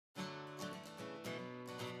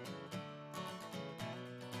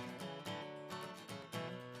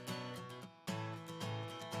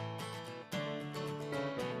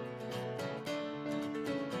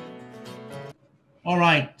All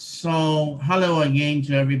right, so hello again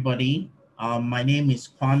to everybody. My name is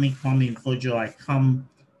Kwame Mfodwo. I come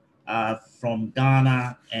from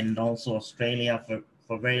Ghana and also Australia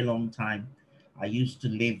for a very long time. I used to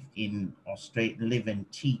live in Australia, live and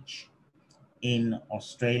teach in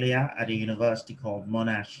Australia at a university called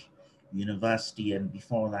Monash University, and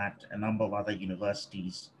before that, a number of other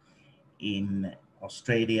universities in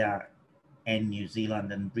Australia and New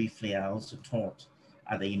Zealand. And briefly, I also taught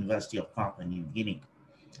at the University of Papua New Guinea.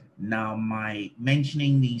 Now, my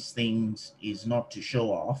mentioning these things is not to show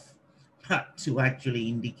off, but to actually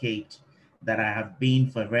indicate that I have been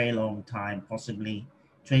for a very long time, possibly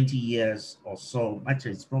 20 years or so,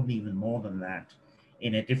 actually, it's probably even more than that,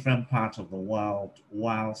 in a different part of the world,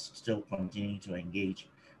 whilst still continuing to engage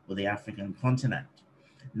with the African continent.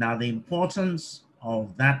 Now, the importance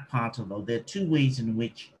of that part of the world, there are two ways in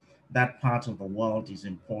which that part of the world is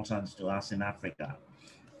important to us in Africa.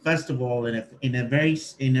 First of all, in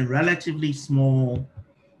a relatively small,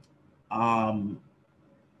 um,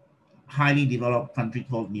 highly developed country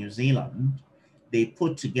called New Zealand, they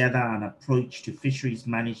put together an approach to fisheries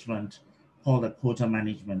management called a quota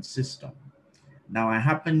management system. Now, I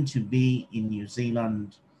happened to be in New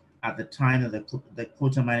Zealand at the time that the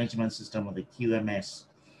quota management system, or the QMS,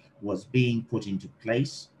 was being put into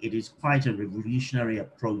place. It is quite a revolutionary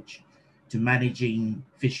approach to managing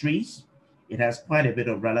fisheries. It has quite a bit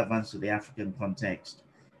of relevance to the African context,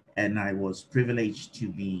 and I was privileged to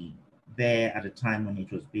be there at a time when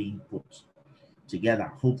it was being put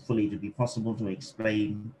together. Hopefully, to be possible to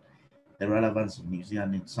explain the relevance of New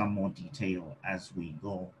Zealand in some more detail as we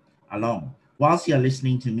go along. Whilst you're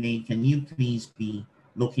listening to me, can you please be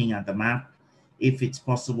looking at the map? If it's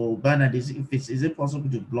possible, Bernard, is it possible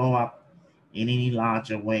to blow up in any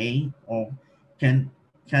larger way, or can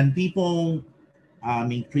can people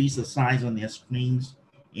increase the size on their screens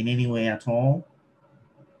in any way at all?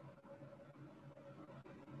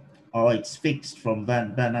 Or it's fixed from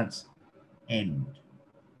Bernard's end?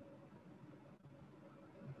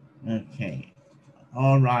 Okay.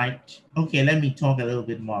 All right. Okay, let me talk a little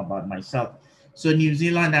bit more about myself. So New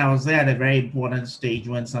Zealand, I was there at a very important stage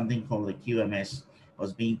when something called the QMS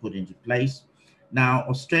was being put into place. Now,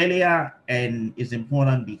 Australia and is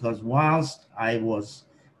important because whilst I was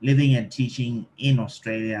living and teaching in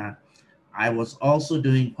Australia, I was also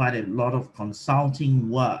doing quite a lot of consulting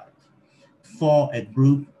work for a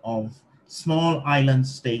group of small island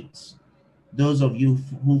states. Those of you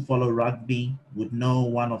who follow rugby would know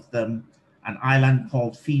one of them, an island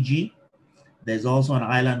called Fiji. There's also an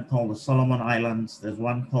island called the Solomon Islands. There's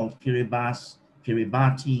one called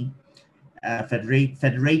Kiribati,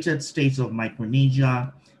 Federated States of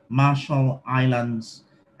Micronesia, Marshall Islands,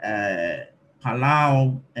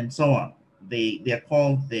 Palau, and so on. They are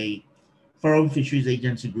called the Foreign Fisheries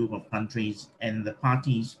Agency group of countries and the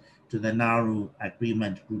parties to the Nauru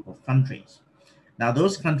Agreement group of countries. Now,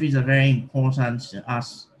 those countries are very important to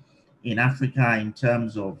us in Africa in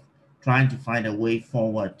terms of trying to find a way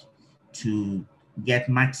forward to get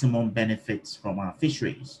maximum benefits from our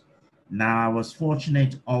fisheries. Now, I was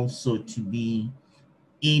fortunate also to be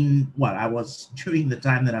I was during the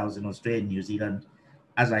time that I was in Australia and New Zealand.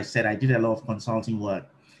 As I said, I did a lot of consulting work.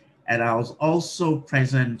 And I was also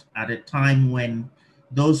present at a time when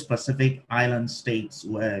those Pacific Island states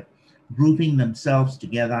were grouping themselves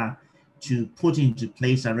together to put into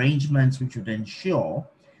place arrangements which would ensure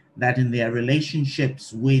that in their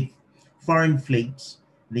relationships with foreign fleets,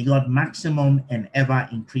 they got maximum and ever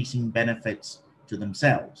increasing benefits to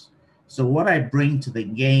themselves. So what I bring to the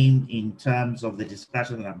game in terms of the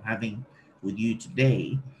discussion that I'm having with you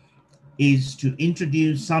today is to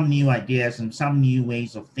introduce some new ideas and some new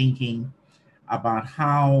ways of thinking about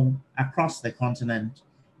how across the continent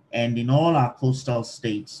and in all our coastal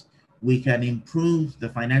states, we can improve the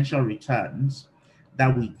financial returns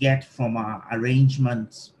that we get from our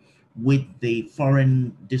arrangements with the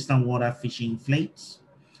foreign distant water fishing fleets,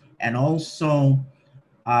 and also,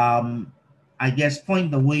 I guess,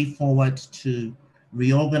 point the way forward to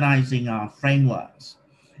reorganizing our frameworks.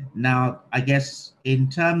 Now, I guess in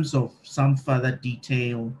terms of some further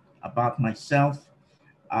detail about myself,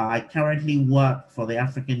 I currently work for the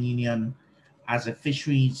African Union as a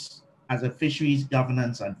fisheries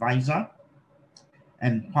governance advisor.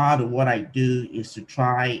 And part of what I do is to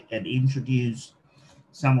try and introduce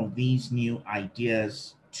some of these new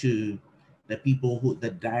ideas to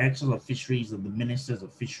the directors of fisheries and the ministers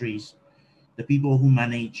of fisheries, the people who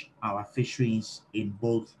manage our fisheries in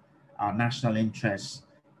both our national interests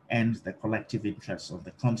and the collective interests of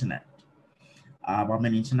the continent. I'm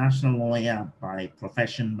an international lawyer by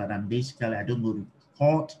profession, but I don't go to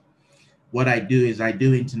court. What I do is I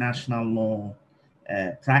do international law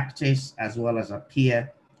practice as well as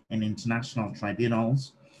appear in international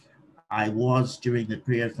tribunals. I was, during the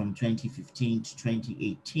period from 2015 to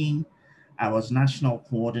 2018, I was national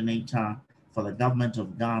coordinator for the government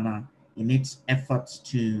of Ghana in its efforts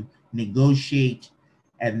to negotiate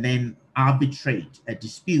and then arbitrate a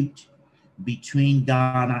dispute between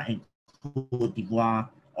Ghana and Cote d'Ivoire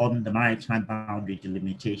on the maritime boundary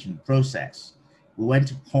delimitation process. We went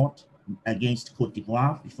to court against Cote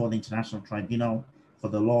d'Ivoire before the International Tribunal for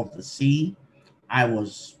the Law of the Sea. I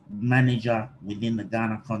was manager within the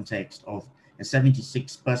Ghana context of a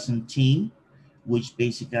 76-person team, which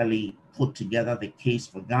basically put together the case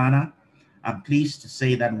for Ghana. I'm pleased to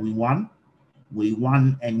say that we won. We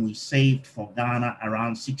won and we saved for Ghana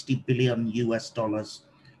around 60 billion US dollars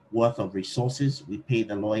worth of resources. We paid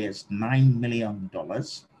the lawyers $9 million.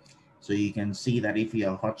 So you can see that if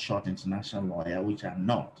you're a hotshot international lawyer, which I'm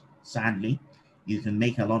not, sadly, you can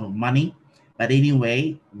make a lot of money. But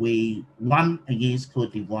anyway, we won against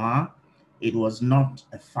Cote d'Ivoire. It was not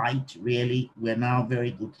a fight, really. We're now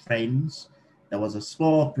very good friends. There was a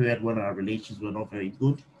small period when our relations were not very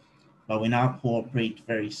good, but we now cooperate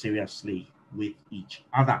very seriously with each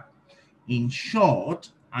other. In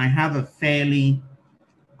short, I have a fairly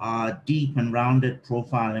deep and rounded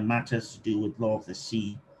profile in matters to do with law of the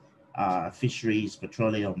sea, fisheries,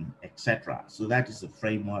 petroleum, etc. So that is the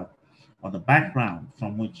framework or the background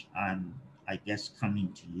from which I'm, I guess,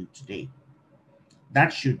 coming to you today.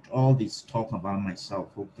 That should, all this talk about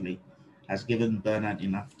myself, hopefully, has given Bernard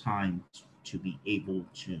enough time to be able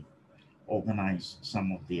to organize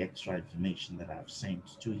some of the extra information that I've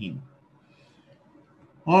sent to him.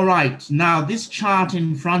 All right, now this chart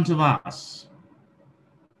in front of us.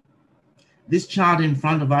 This chart in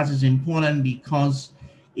front of us is important because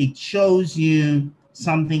it shows you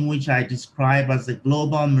something which I describe as the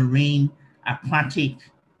global marine, aquatic,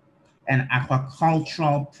 and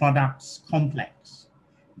aquacultural products complex,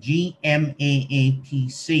 GMAAPC.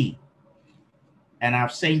 And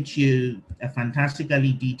I've sent you a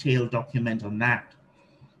fantastically detailed document on that.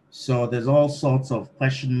 So there's all sorts of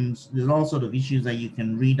questions, there's all sorts of issues that you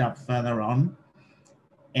can read up further on,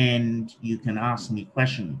 and you can ask me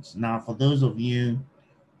questions. Now, for those of you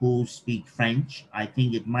who speak French, I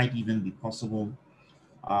think it might even be possible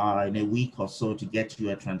in a week or so to get you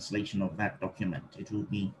a translation of that document. It will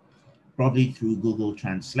be probably through Google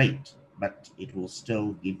Translate, but it will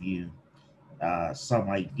still give you some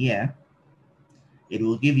idea. It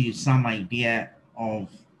will give you some idea of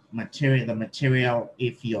the material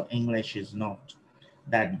if your English is not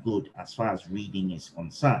that good as far as reading is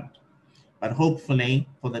concerned. But hopefully,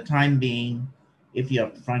 for the time being, if you're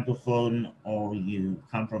Francophone or you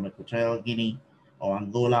come from Equatorial Guinea or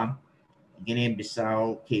Angola,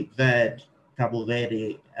 Guinea-Bissau, Cape Verde, Cabo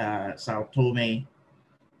Verde, Sao Tome,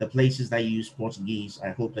 the places that use Portuguese, I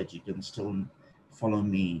hope that you can still follow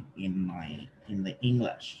me in the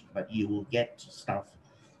English, but you will get stuff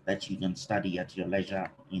that you can study at your leisure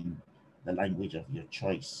in the language of your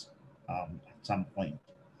choice at some point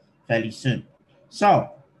fairly soon. So,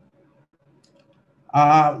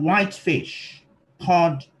 whitefish,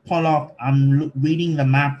 cod, pollock, I'm reading the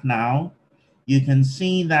map now. You can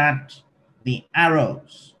see that the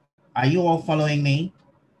arrows, are you all following me?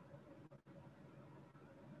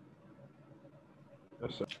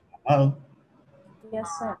 Yes, sir. Oh. Yes,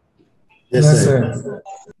 sir. Yes, sir.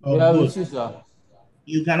 Oh, Yeah, good. with you, sir.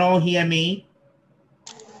 You can all hear me?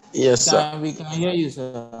 Yes, sir. We can hear you,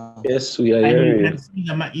 sir. Yes, we are And hearing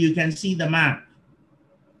you can see the map.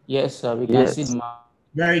 Yes, sir. We can see the map.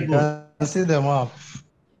 Very good. Can see the map.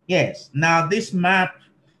 Yes. Now this map,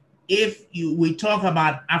 if we talk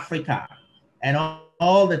about Africa and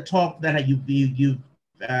all the talk that you've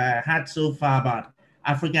had so far about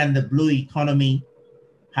Africa and the blue economy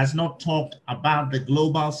has not talked about the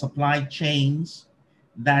global supply chains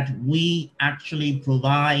that we actually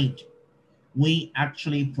provide. We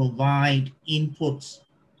actually provide inputs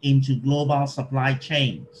into global supply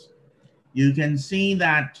chains. You can see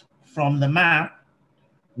that from the map,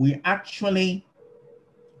 we actually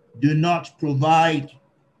do not provide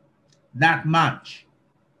that much.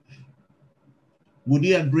 Would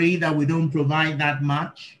you agree that we don't provide that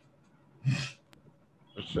much? Yes,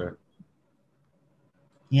 sir.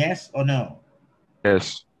 Yes or no?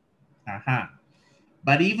 Yes.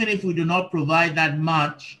 But even if we do not provide that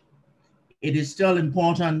much, it is still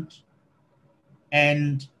important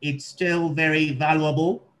and it's still very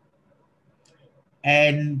valuable.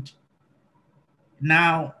 And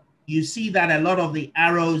now you see that a lot of the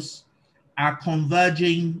arrows are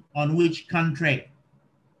converging on which country?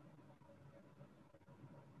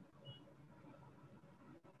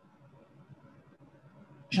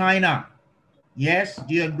 China. Yes,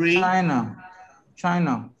 do you agree?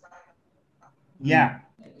 China. Yeah.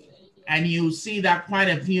 And you see that quite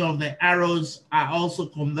a few of the arrows are also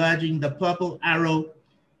converging. The purple arrow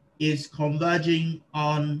is converging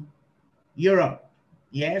on Europe.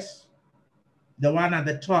 Yes, the one at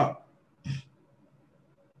the top.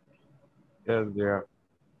 Yes, yeah.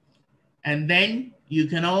 And then you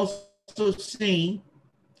can also see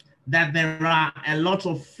that there are a lot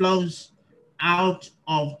of flows out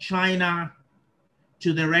of China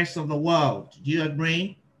to the rest of the world. Do you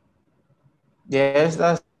agree? Yes,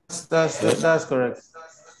 that's correct.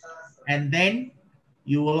 And then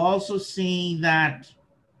you will also see that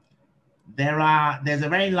there's a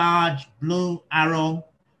very large blue arrow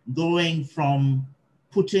going from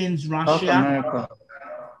Putin's South Russia. America.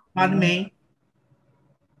 Pardon me.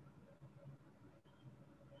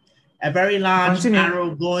 A very large Continue.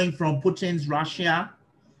 arrow going from Putin's Russia.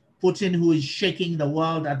 Putin, who is shaking the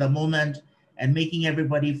world at the moment and making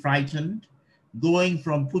everybody frightened, going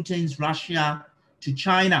from Putin's Russia to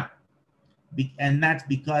China. And that's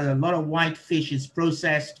because a lot of white fish is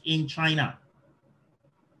processed in China.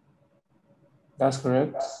 That's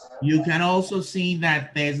correct. You can also see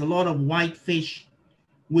that there's a lot of white fish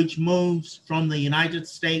which moves from the United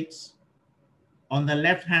States on the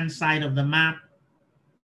left-hand side of the map,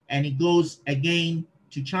 and it goes again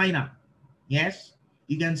to China. Yes?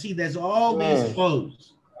 You can see there's all these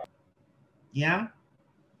flows. Yeah?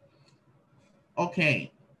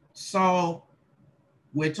 Okay, so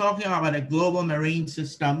we're talking about a global marine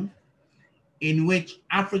system in which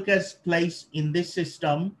Africa's place in this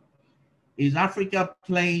system is Africa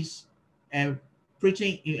plays a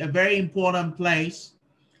very important place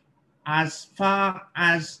as far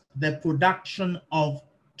as the production of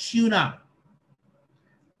tuna.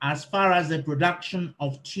 As far as the production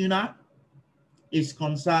of tuna is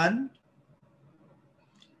concerned,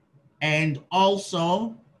 and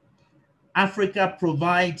also Africa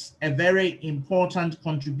provides a very important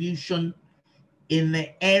contribution in the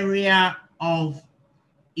area of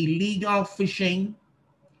illegal fishing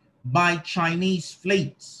by Chinese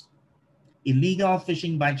fleets. Illegal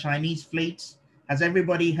fishing by Chinese fleets. Has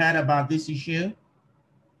everybody heard about this issue?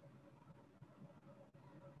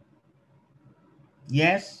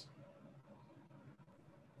 Yes?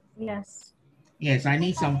 Yes. Yes, I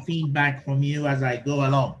need some feedback from you as I go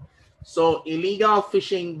along. So illegal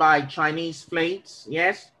fishing by Chinese fleets,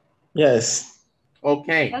 yes? Yes.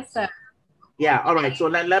 Okay. Yes, sir. Yeah, all right. So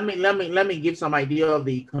let me give some idea of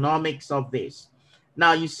the economics of this.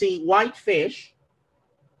 Now you see white fish.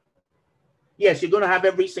 Yes, you're going to have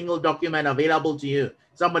every single document available to you.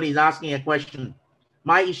 Somebody's asking a question.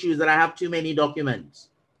 My issue is that I have too many documents.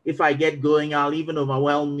 If I get going, I'll even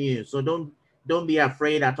overwhelm you. So don't be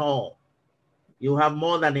afraid at all. You have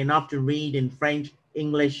more than enough to read in French,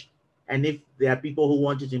 English, and if there are people who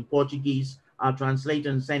want it in Portuguese, I'll translate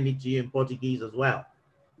and send it to you in Portuguese as well.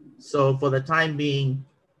 So for the time being,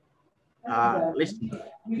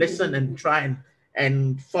 listen and try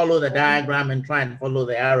and follow the diagram and try and follow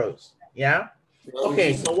the arrows. Yeah.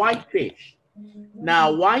 Okay. So white fish.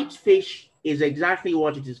 Now, white fish is exactly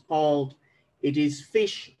what it is called. It is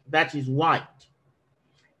fish that is white.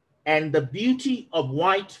 And the beauty of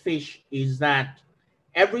white fish is that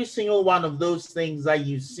every single one of those things that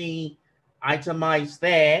you see itemized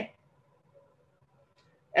there,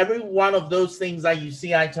 every one of those things that you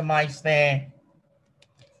see itemized there,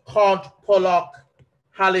 cod, pollock,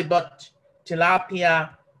 halibut, tilapia,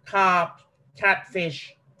 carp,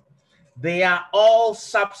 catfish, they are all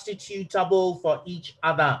substitutable for each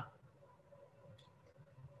other,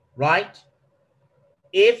 right?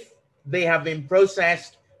 If they have been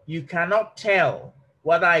processed, you cannot tell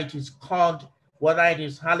whether it is cod, whether it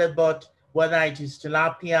is halibut, whether it is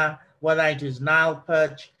tilapia, whether it is Nile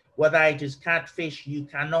perch, whether it is catfish, you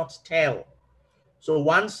cannot tell. So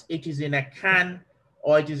once it is in a can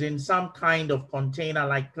or it is in some kind of container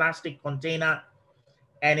like plastic container,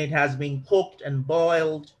 and it has been cooked and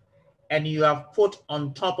boiled, and you have put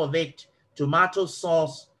on top of it tomato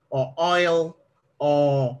sauce or oil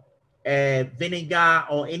or vinegar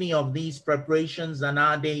or any of these preparations. And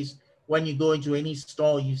nowadays, when you go into any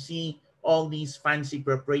store, you see all these fancy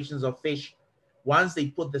preparations of fish. Once they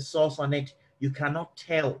put the sauce on it, you cannot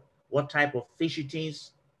tell what type of fish it is,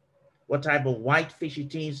 what type of white fish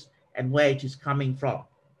it is, and where it is coming from.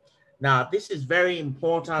 Now, this is very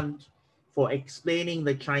important for explaining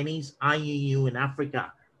the Chinese IUU in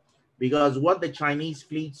Africa, because what the Chinese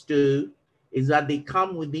fleets do is that they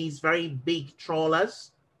come with these very big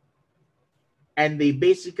trawlers and they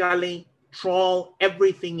basically trawl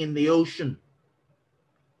everything in the ocean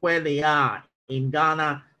where they are, in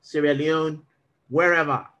Ghana, Sierra Leone,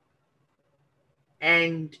 wherever.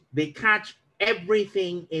 and they catch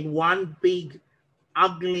everything in one big,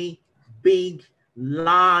 ugly, big,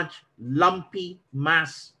 large, lumpy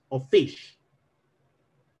mass of fish.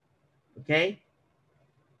 Okay?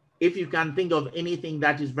 If you can think of anything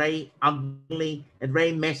that is very ugly and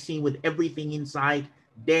very messy with everything inside,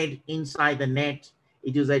 dead inside the net,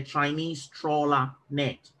 it is a Chinese trawler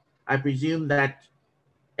net. I presume that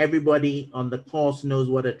everybody on the course knows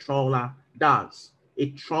what a trawler does.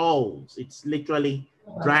 It trawls. It's literally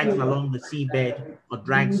drags along the seabed or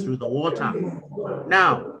drags through the water.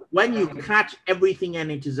 Now, when you catch everything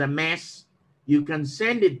and it is a mess, you can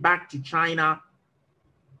send it back to China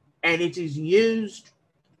and it is used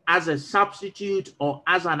as a substitute or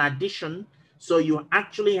as an addition. So you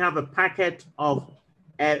actually have a packet of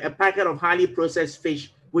highly processed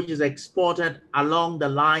fish, which is exported along the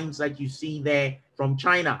lines that you see there from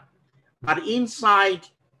China. But inside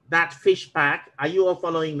that fish pack, are you all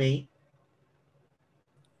following me?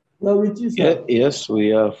 No, with you, sir. Yes,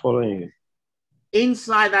 we are following you.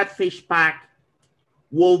 Inside that fish pack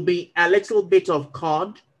will be a little bit of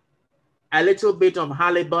cod, a little bit of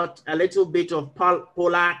halibut, a little bit of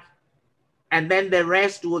pollock, and then the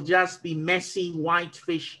rest will just be messy white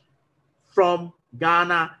fish from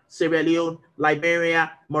Ghana, Sierra Leone,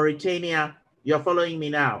 Liberia, Mauritania. You're following me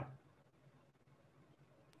now?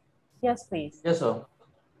 Yes, please. Yes, sir.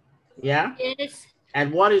 Yeah? Yes.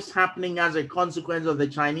 And what is happening as a consequence of the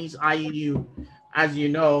Chinese IUU, as you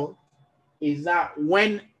know, is that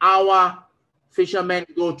when our fishermen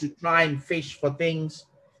go to try and fish for things,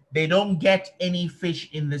 they don't get any fish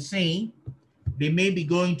in the sea. They may be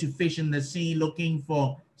going to fish in the sea looking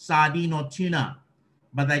for sardine or tuna,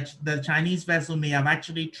 but the Chinese vessel may have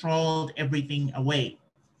actually trawled everything away.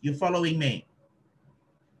 You following me?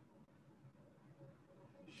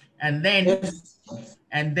 And then, Yes.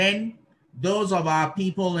 and then those of our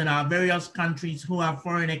people in our various countries who have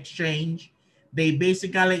foreign exchange, they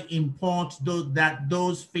basically import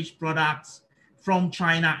those fish products from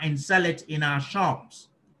China and sell it in our shops.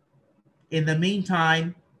 In the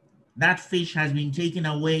meantime, that fish has been taken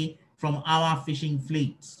away from our fishing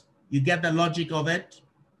fleets. You get the logic of it?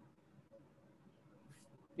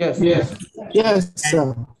 Yes. Yes. Yes,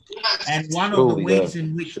 sir. And one of the ways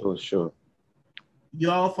in which Sure.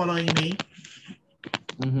 you're all following me?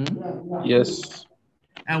 Mm-hmm. Yes.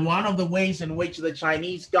 And one of the ways in which the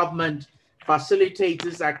Chinese government facilitates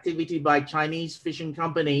this activity by Chinese fishing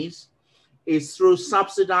companies is through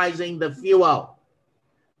subsidizing the fuel.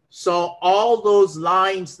 So all those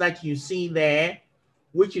lines that you see there,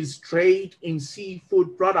 which is trade in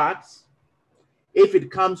seafood products, if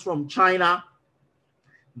it comes from China,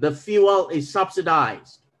 the fuel is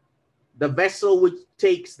subsidized. The vessel which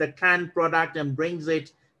takes the canned product and brings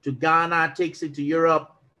it to Ghana, takes it to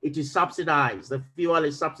Europe, it is subsidized. The fuel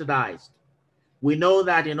is subsidized. We know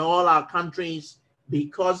that in all our countries,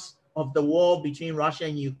 because of the war between Russia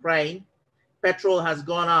and Ukraine, petrol has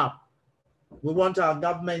gone up. We want our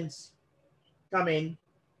governments come in.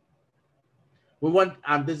 We want,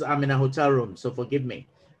 I'm in a hotel room, so forgive me.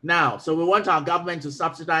 Now, so we want our government to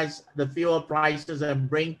subsidize the fuel prices and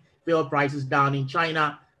bring fuel prices down. In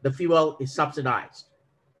China, the fuel is subsidized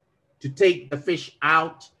to take the fish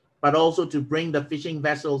out, but also to bring the fishing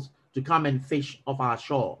vessels to come and fish off our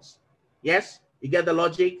shores. Yes, you get the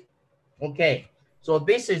logic? Okay, so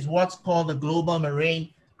this is what's called the Global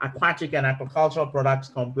Marine, Aquatic and Aquacultural Products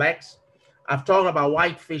Complex. I've talked about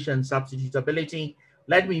whitefish and substitutability.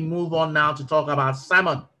 Let me move on now to talk about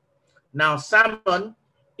salmon. Now, salmon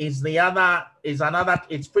is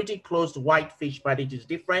it's pretty close to whitefish, but it is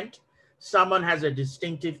different. Salmon has a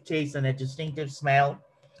distinctive taste and a distinctive smell,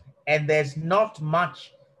 and there's not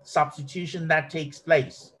much substitution that takes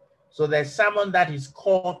place. So there's salmon that is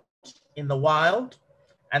caught in the wild,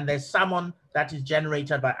 and there's salmon that is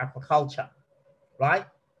generated by aquaculture, right?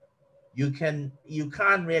 You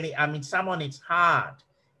can't really, I mean, salmon, it's hard.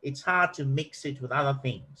 It's hard to mix it with other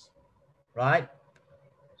things, right?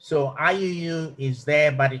 So IUU is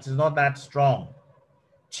there, but it is not that strong.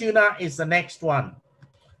 Tuna is the next one.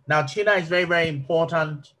 Now, tuna is very, very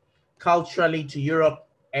important culturally to Europe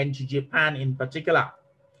and to Japan in particular.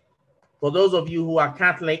 For those of you who are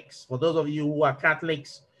Catholics,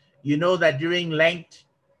 you know that during Lent,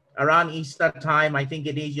 around Easter time, I think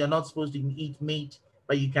it is, you're not supposed to eat meat,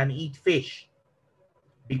 but you can eat fish.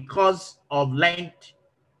 Because of Lent,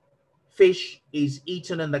 fish is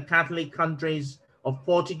eaten in the Catholic countries of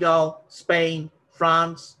Portugal, Spain,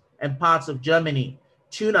 France, and parts of Germany.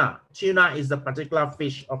 Tuna is the particular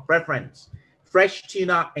fish of preference. Fresh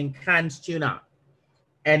tuna and canned tuna.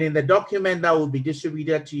 And in the document that will be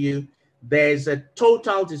distributed to you, there's a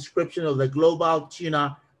total description of the global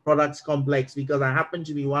tuna products complex because I happen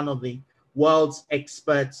to be one of the world's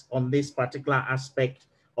experts on this particular aspect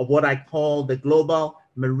of what I call the global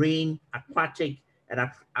marine, aquatic, and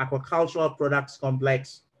aquacultural products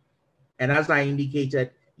complex. And as I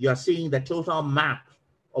indicated, you are seeing the total map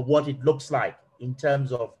of what it looks like in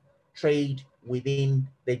terms of trade within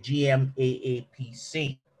the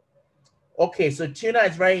GMAAPC. Okay, so tuna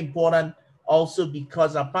is very important also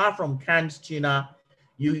because apart from canned tuna,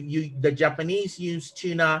 the Japanese use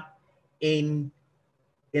tuna in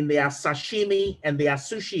their sashimi and their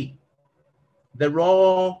sushi. The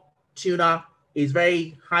raw tuna is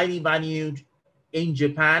very highly valued in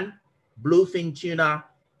Japan. Bluefin tuna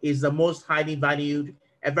is the most highly valued.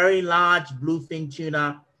 A very large bluefin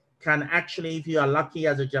tuna can actually, if you are lucky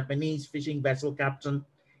as a Japanese fishing vessel captain,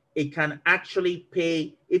 it can actually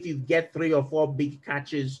pay, if you get 3 or 4 big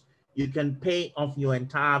catches, you can pay off your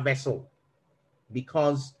entire vessel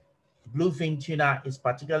because bluefin tuna is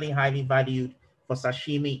particularly highly valued for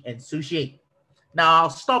sashimi and sushi. Now I'll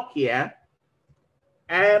stop here.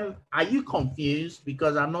 Are you confused?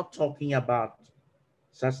 Because I'm not talking about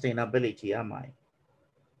sustainability, am I?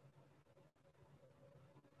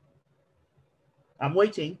 I'm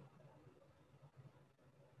waiting.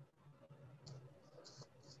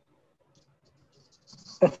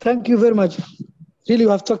 Thank you very much. Really, you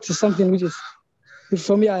have talked to something which is,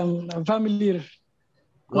 for me, I'm familiar.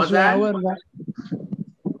 What's that?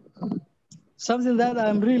 Something that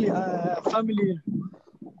I'm really familiar,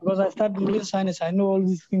 because I studied marine science. I know all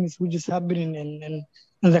these things which is happening in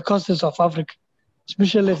the coasts of Africa,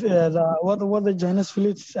 especially what the Chinese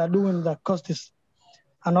fleets are doing in the coasts,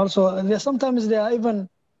 and also sometimes they are even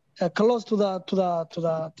close to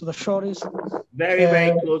the shores.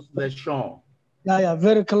 Very close to the shore. Yeah,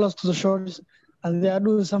 very close to the shores, and they are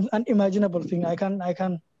doing some unimaginable thing. I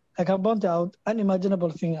can point out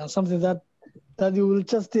unimaginable thing, and something that you will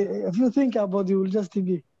just, if you think about, you will just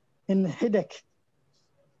be in headache.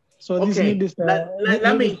 So okay, this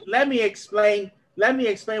let me explain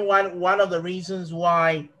one of the reasons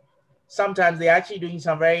why sometimes they're actually doing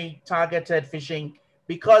some very targeted fishing,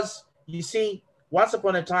 because you see, once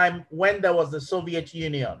upon a time when there was the Soviet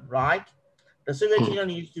Union, right? The Soviet Union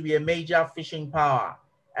used to be a major fishing power.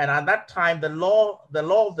 And at that time, the law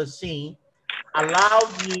of the sea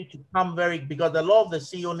allowed you to come because the law of the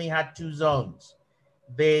sea only had 2 zones.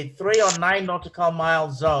 The 3 or 9 nautical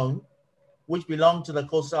mile zone, which belonged to the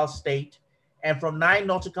coastal state. And from 9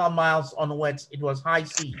 nautical miles onwards, it was high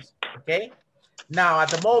seas, okay? Now, at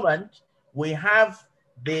the moment, we have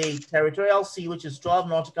the territorial sea, which is 12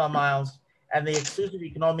 nautical miles, and the exclusive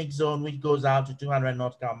economic zone, which goes out to 200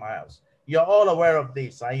 nautical miles. You're all aware of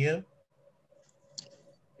this, are you?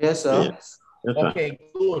 Yes, sir. Yes. Okay,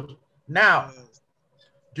 good. Now,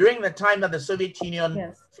 during the time that the Soviet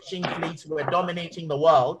Union fishing fleets were dominating the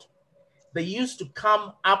world, they used to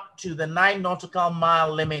come up to the 9 nautical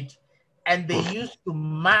mile limit, and they used to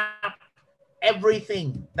map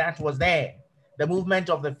everything that was there, the movement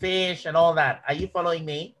of the fish and all that. Are you following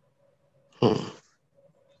me?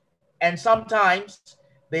 And sometimes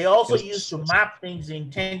they also used to map things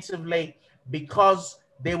intensively because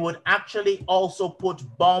they would actually also put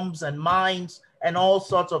bombs and mines and all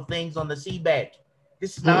sorts of things on the seabed.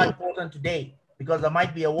 This is now important today because there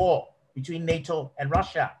might be a war between NATO and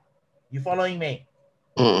Russia. You following me?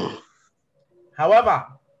 However,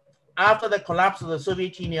 after the collapse of the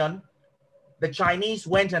Soviet Union, the Chinese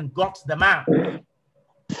went and got the map.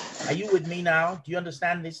 Are you with me now? Do you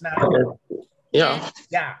understand this now? Yeah.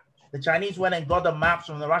 Yeah. The Chinese went and got the maps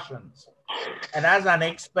from the Russians. And as an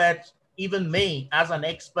expert, even me, as an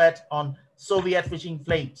expert on Soviet fishing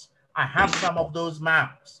fleets, I have some of those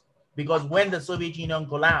maps because when the Soviet Union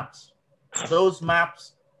collapsed, those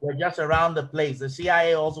maps were just around the place. The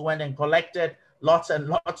CIA also went and collected lots and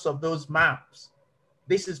lots of those maps.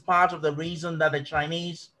 This is part of the reason that the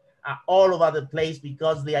Chinese are all over the place,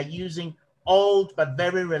 because they are using old but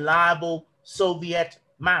very reliable Soviet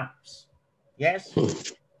maps. Yes?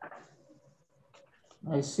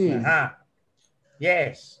 I see.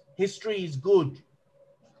 Yes, history is good.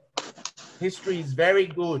 History is very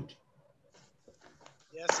good.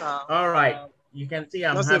 Yes, sir. All right. You can see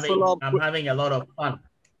I'm having a lot of fun.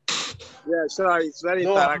 Yeah, sure. It's very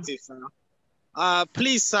interactive, sir.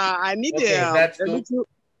 Please, sir, I need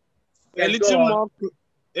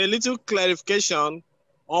a little clarification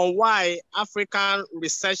on why African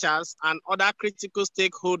researchers and other critical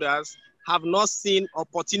stakeholders have not seen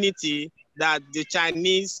opportunity that the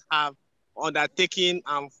Chinese have undertaken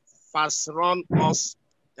and fast run us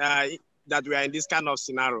that we are in this kind of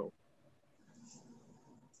scenario.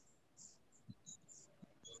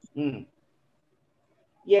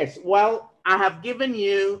 Yes, well, I have given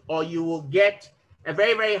you, or you will get, a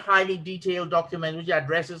very, very highly detailed document which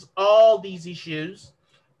addresses all these issues.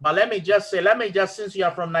 But let me just say, since you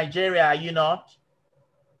are from Nigeria, are you not?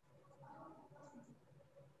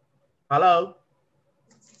 Hello?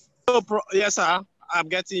 Yes, sir. I'm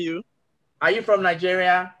getting you. Are you from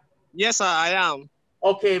Nigeria? Yes, sir, I am.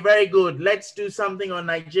 Okay, very good. Let's do something on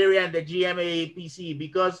Nigeria and the GMAAPC,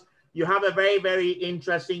 because you have a very, very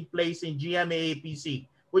interesting place in GMAAPC.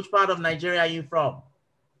 Which part of Nigeria are you from?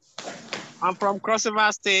 I'm from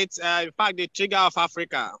Crossover State, in fact, the trigger of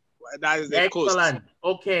Africa. That is the coast. Excellent.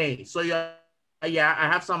 Okay, so yeah, I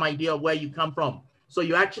have some idea of where you come from. So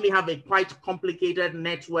you actually have a quite complicated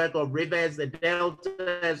network of rivers, the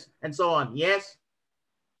deltas, and so on. Yes?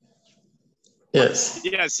 Yes.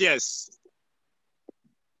 Yes, yes.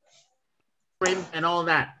 And all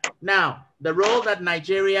that. Now, the role that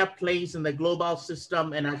Nigeria plays in the global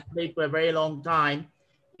system and has played for a very long time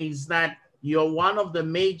is that you're one of the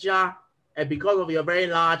major, because of your very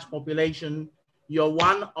large population, you're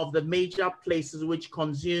one of the major places which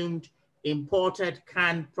consumed imported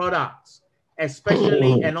canned products,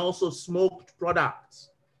 especially and also smoked products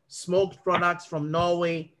from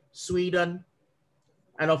Norway, Sweden,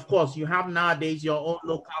 and of course, you have nowadays your own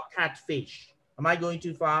local catfish. Am I going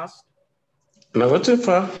too fast? No, not too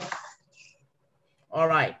far. All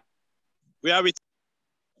right. We are with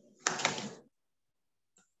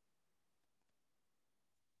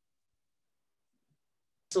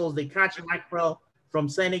They catch mackerel from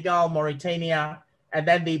Senegal, Mauritania, and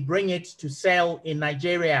then they bring it to sell in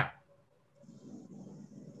Nigeria.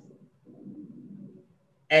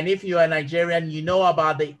 And if you're a Nigerian, you know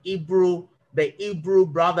about the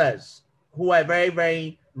Ibru brothers, who are a very,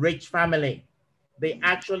 very rich family. They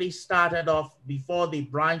actually started off before they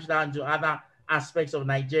branched out to other aspects of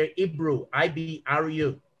Nigeria. Ibru,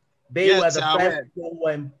 I-B-R-U. They were the first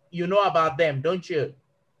who, you know about them, don't you?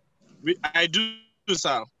 I do,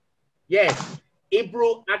 sir. Yes.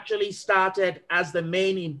 Ibru actually started as the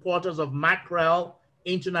main importers of mackerel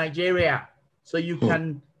into Nigeria. So you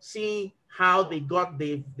can see how they got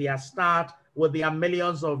their start with their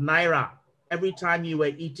millions of naira. Every time you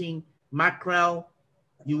were eating mackerel,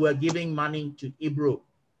 you were giving money to Ibru.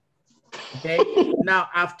 Okay. Now,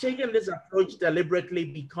 I've taken this approach deliberately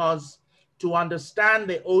because to understand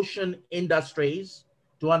the ocean industries,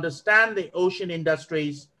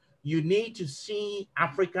 you need to see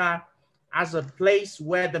Africa as a place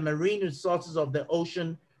where the marine resources of the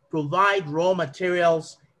ocean provide raw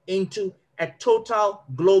materials into a total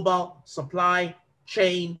global supply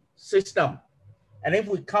chain system. And if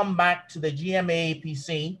we come back to the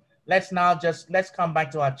GMAAPC, let's come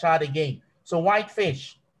back to our chart again. So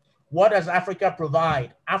whitefish, what does Africa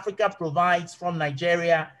provide? Africa provides from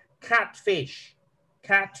Nigeria catfish.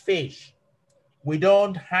 We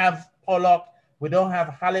don't have pollock, we don't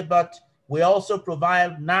have halibut. We also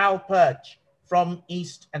provide Nile perch from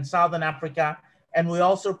East and Southern Africa. And we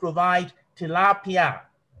also provide tilapia.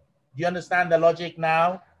 Do you understand the logic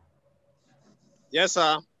now? Yes,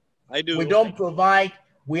 sir, I do.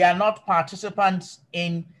 We are not participants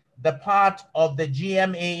in the part of the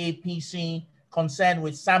GMAAPC concerned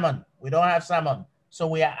with salmon. We don't have salmon, so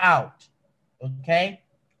we are out, okay?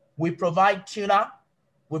 We provide tuna.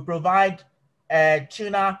 We provide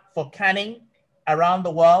tuna for canning around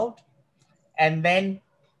the world. And then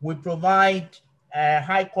we provide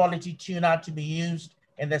high quality tuna to be used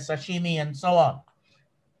in the sashimi and so on.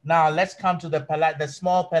 Now let's come to the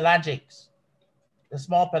small pelagics. The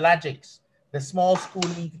small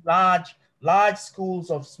schooling, large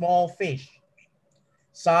schools of small fish.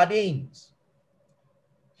 Sardines.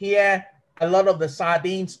 Here, a lot of the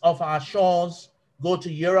sardines off our shores go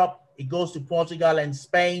to Europe. It goes to Portugal and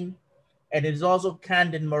Spain. And it is also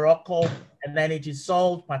canned in Morocco. And then it is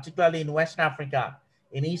sold, particularly in West Africa.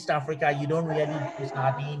 In East Africa, you don't really do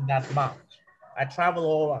sardine that much. I travel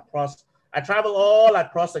all across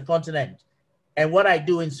the continent. And what I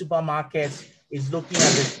do in supermarkets is looking at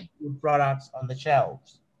the seafood products on the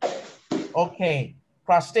shelves. Okay,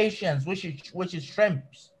 crustaceans, which is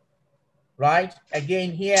shrimps, right?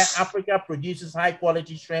 Again, here, Africa produces high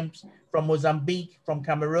quality shrimps from Mozambique, from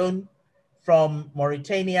Cameroon, from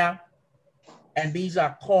Mauritania, and these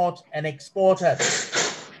are caught and exported.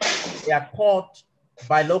 They are caught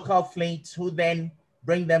by local fleets who then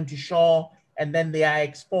bring them to shore, and then they are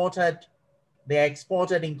exported. They are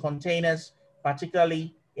exported in containers,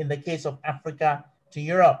 particularly in the case of Africa, to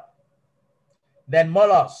Europe. Then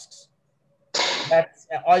mollusks, that's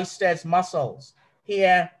oysters, mussels.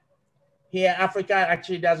 Here Africa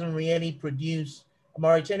actually doesn't really produce.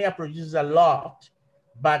 Mauritania produces a lot,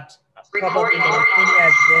 but probably Mauritania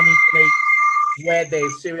is the only place where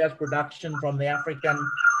there's serious production from the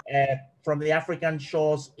African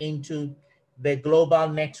shores into the global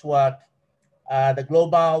network, the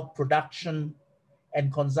global production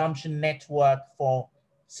and consumption network for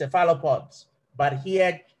cephalopods. But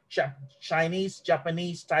here, Chinese,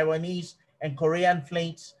 Japanese, Taiwanese, and Korean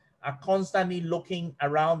fleets are constantly looking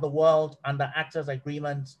around the world under access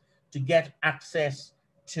agreements to get access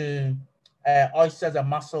to oysters and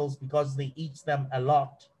mussels because they eat them a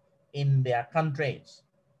lot in their countries.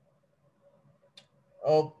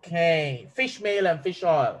 Okay, fish meal and fish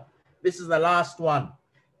oil. This is the last one.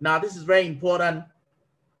 Now, this is very important.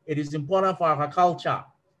 It is important for aquaculture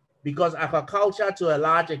because aquaculture, to a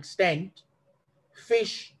large extent,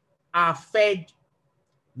 fish are fed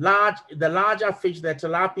the larger fish, the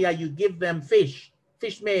tilapia, you give them fish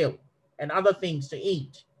meal and other things to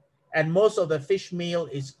eat. And most of the fish meal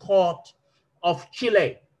is caught off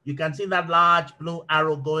Chile. You can see that large blue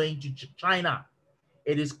arrow going to China.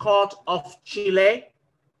 It is caught off Chile,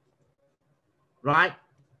 right?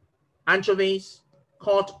 Anchovies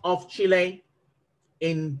caught off Chile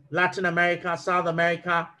in Latin America, South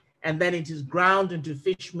America, and then it is ground into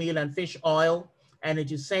fish meal and fish oil, and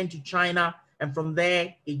it is sent to China, and from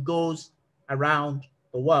there it goes around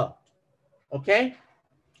the world. Okay?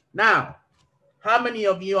 Now, how many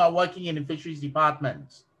of you are working in the fisheries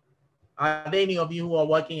department? Are there any of you who are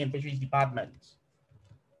working in fisheries departments?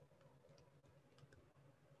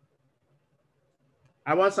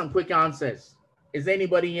 I want some quick answers. Is there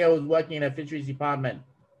anybody here who's working in a fisheries department?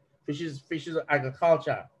 Fishes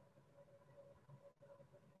agriculture.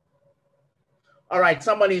 All right,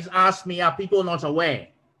 somebody's asked me, are people not aware?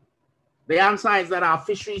 The answer is that our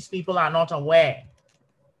fisheries people are not aware.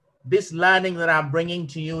 This learning that I'm bringing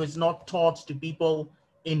to you is not taught to people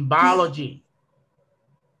in biology.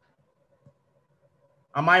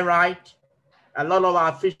 Am I right? A lot of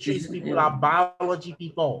our fisheries people are biology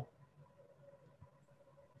people.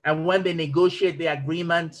 And when they negotiate the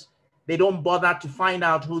agreement, they don't bother to find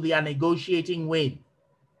out who they are negotiating with.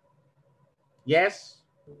 Yes?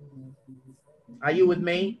 Are you with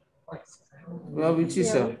me? Well, with you,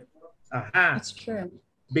 sir. It's true.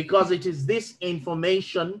 Because it is this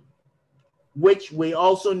information which we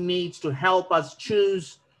also need to help us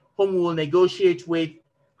choose whom we will negotiate with,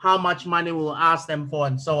 how much money we'll ask them for,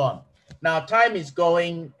 and so on. Now, time is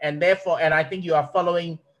going, and therefore, and I think you are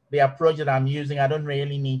following the approach that I'm using. I don't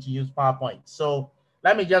really need to use PowerPoint. So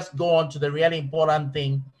let me just go on to the really important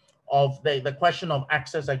thing of the question of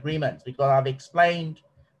access agreements, because I've explained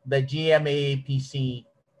the GMAPC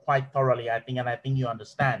quite thoroughly, I think, and I think you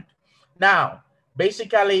understand. Now,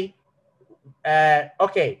 basically,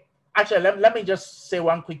 okay, actually, let me just say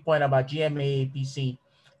one quick point about GMAPC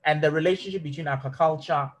and the relationship between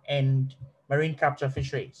aquaculture and marine capture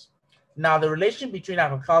fisheries. Now, the relationship between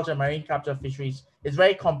aquaculture and marine capture fisheries is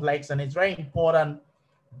very complex, and it's very important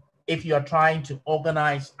if you're trying to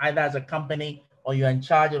organize either as a company or you're in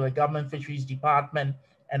charge of a government fisheries department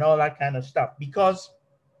and all that kind of stuff. Because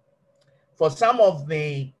for some of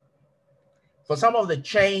the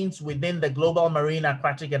chains within the global marine,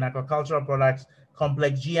 aquatic, and aquacultural products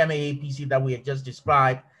complex GMAPC that we had just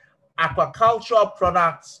described, aquacultural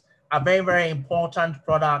products are very, very important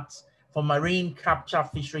products for marine capture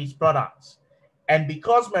fisheries products. And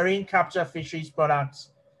because marine capture fisheries products,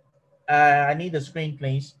 I need the screen,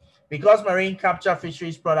 please. Because marine capture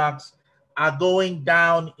fisheries products are going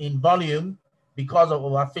down in volume because of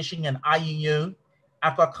overfishing and IUU,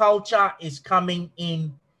 aquaculture is coming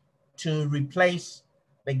in to replace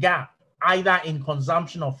the gap, either in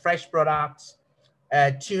consumption of fresh products,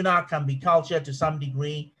 tuna can be cultured to some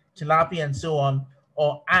degree, tilapia and so on,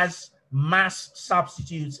 or as mass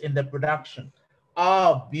substitutes in the production.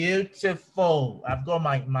 Oh, beautiful. I've got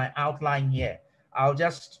my outline here. I'll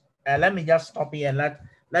just, let me just stop here and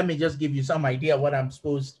let me just give you some idea what I'm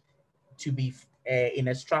supposed to be in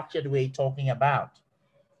a structured way talking about.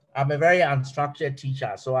 I'm a very unstructured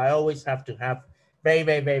teacher, so I always have to have very,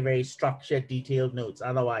 very, very, very structured, detailed notes.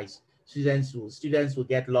 Otherwise, students will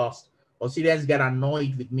get lost, or students get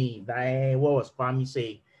annoyed with me. That, hey, what was Kwame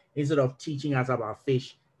saying? Instead of teaching us about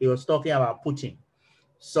fish, he was talking about pudding.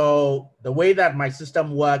 So the way that my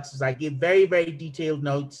system works is I give very, very detailed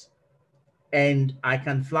notes, and I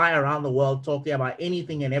can fly around the world talking about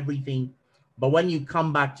anything and everything. But when you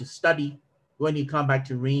come back to study, when you come back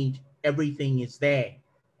to read, everything is there.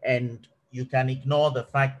 And you can ignore the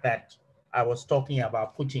fact that I was talking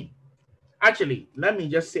about pudding. Actually, let me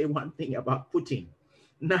just say one thing about pudding.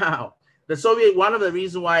 Now, one of the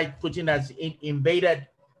reasons why Putin has invaded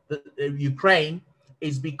Ukraine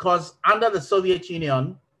is because under the Soviet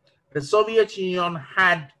Union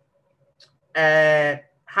had a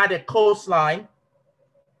coastline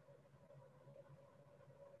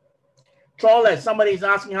Trawlers, somebody's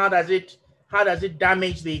asking how does it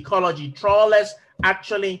damage the ecology? Trawlers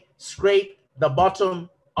actually scrape the bottom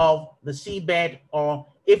of the seabed, or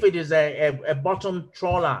if it is a bottom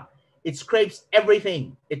trawler, it scrapes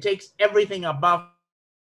everything. It takes everything above.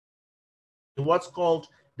 What's called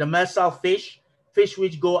demersal fish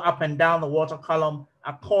which go up and down the water column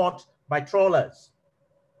are caught by trawlers.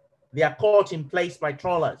 They are caught in place by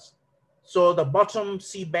trawlers. So the bottom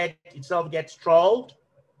seabed itself gets trawled.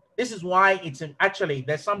 This is why it's actually,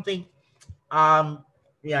 there's something,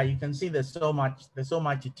 yeah, you can see there's so much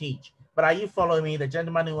to teach. But are you following me? The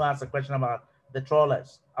gentleman who asked a question about the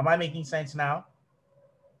trawlers. Am I making sense now?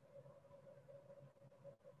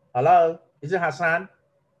 Hello, is it Hassan?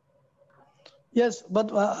 Yes,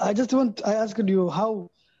 but I asked you,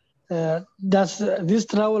 how does this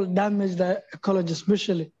travel damage the ecology,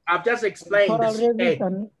 especially? I've just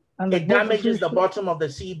explained. It damages the bottom of the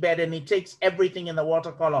seabed, and it takes everything in the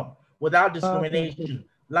water column without discrimination.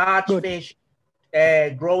 Large fish,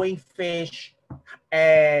 growing fish,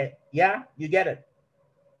 yeah, you get it?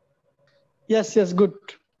 Yes, good.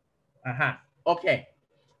 Okay.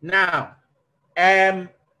 Now,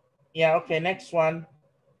 yeah, okay, next one.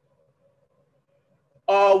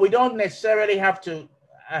 We don't necessarily have to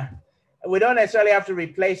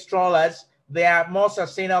replace trawlers. There are more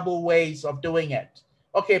sustainable ways of doing it.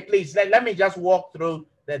 Okay, please, let me just walk through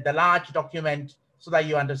the large document so that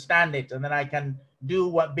you understand it, and then I can do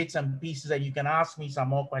what bits and pieces, and you can ask me some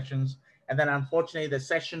more questions, and then unfortunately the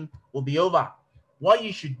session will be over. What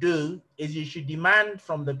you should do is you should demand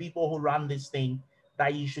from the people who run this thing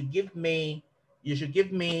that you should give me,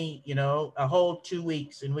 you know, a whole 2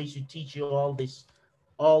 weeks in which to teach you all this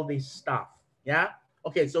stuff. Yeah.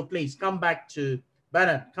 Okay. So please come back to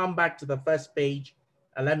Bernard. Come back to the first page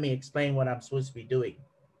and let me explain what I'm supposed to be doing.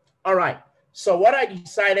 All right. So what I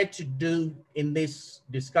decided to do in this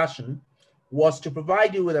discussion was to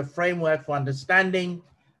provide you with a framework for understanding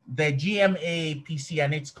the GMAPC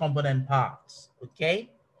and its component parts. Okay.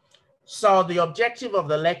 So the objective of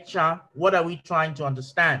the lecture, what are we trying to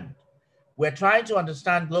understand? We're trying to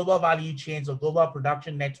understand global value chains or global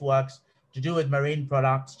production networks to do with marine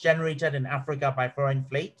products generated in Africa by foreign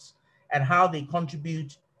fleets and how they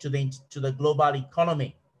contribute to the global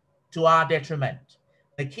economy to our detriment.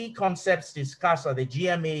 The key concepts discussed are the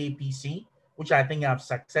GMAPC, which I think I've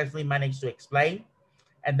successfully managed to explain.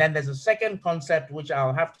 And then there's a second concept, which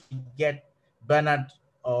I'll have to get Bernard,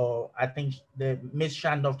 or I think the Ms.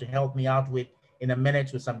 Shandov, to help me out with in a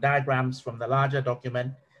minute with some diagrams from the larger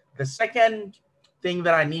document. The second thing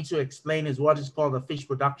that I need to explain is what is called the fish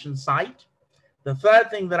production site. The third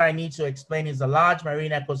thing that I need to explain is the large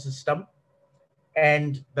marine ecosystem.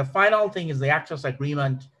 And the final thing is the access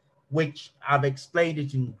agreement, which I've explained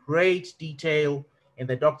it in great detail in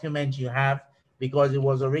the document you have, because it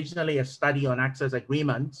was originally a study on access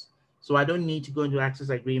agreements. So I don't need to go into access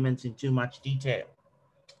agreements in too much detail.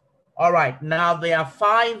 All right, now there are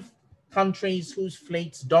 5 countries whose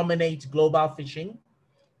fleets dominate global fishing.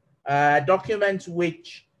 A document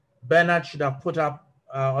which Bernard should have put up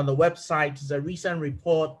on the website is a recent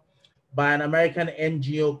report by an American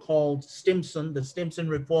NGO called Stimson, the Stimson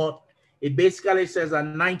report. It basically says that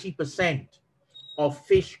 90% of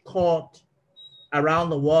fish caught around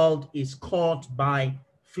the world is caught by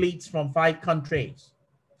fleets from 5 countries: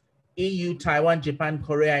 EU, Taiwan, Japan,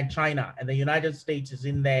 Korea, and China, and the United States is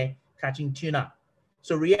in there catching tuna.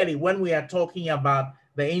 So really, when we are talking about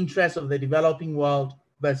the interests of the developing world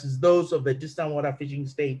versus those of the distant water fishing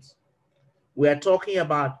states, we are talking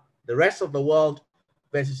about the rest of the world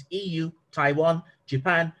versus EU, Taiwan,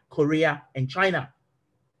 Japan, Korea, and China.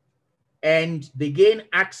 And they gain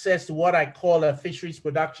access to what I call a fisheries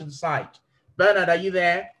production site. Bernard, are you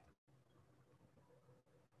there?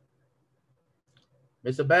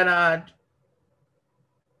 Mr. Bernard?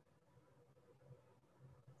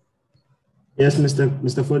 Yes, Mr.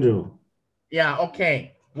 Mfodwo. Yeah,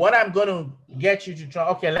 okay. What I'm going to get you to try,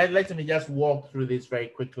 okay, let me just walk through this very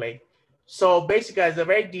quickly. So basically, it's a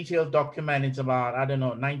very detailed document. It's about, I don't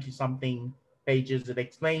know, 90 something pages. It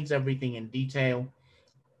explains everything in detail.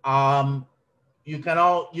 You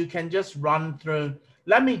can just run through.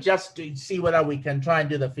 Let me just see whether we can try and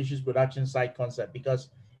do the fisheries production site concept, because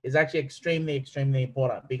it's actually extremely, extremely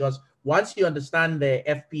important. Because once you understand the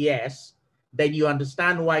FPS, then you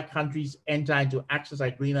understand why countries enter into access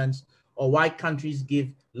agreements or why countries give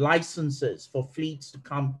licenses for fleets to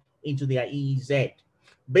come into their EEZ.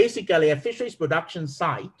 Basically, a fisheries production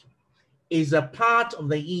site is a part of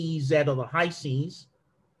the EEZ or the high seas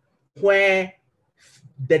where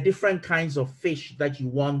the different kinds of fish that you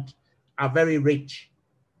want are very rich.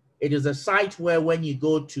 It is a site where when you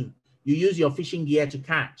go to, you use your fishing gear to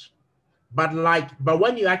catch. But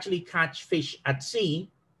when you actually catch fish at sea,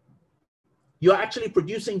 you're actually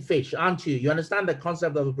producing fish, aren't you? You understand the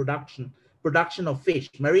concept of the production of fish.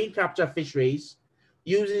 Marine capture fisheries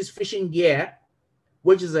uses fishing gear,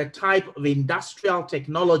 which is a type of industrial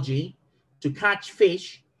technology to catch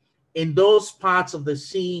fish in those parts of the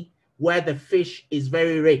sea where the fish is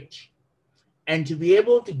very rich. And to be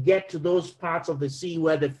able to get to those parts of the sea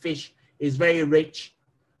where the fish is very rich,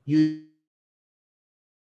 you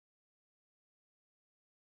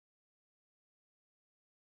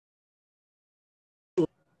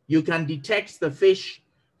can detect the fish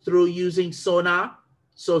through using sonar.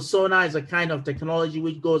 So sonar is a kind of technology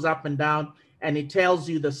which goes up and down, and it tells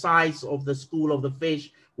you the size of the school of the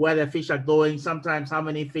fish, where the fish are going, sometimes how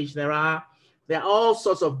many fish there are. There are all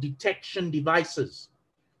sorts of detection devices.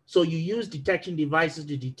 So you use detection devices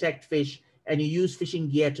to detect fish, and you use fishing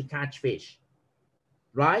gear to catch fish,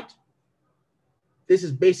 right? This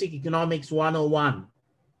is basic economics 101.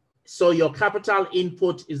 So your capital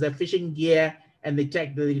input is the fishing gear and the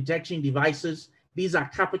detection devices. These are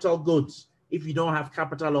capital goods. If you don't have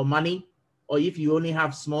capital or money, or if you only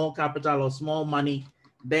have small capital or small money,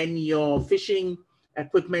 then your fishing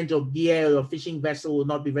equipment or gear or your fishing vessel will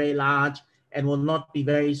not be very large and will not be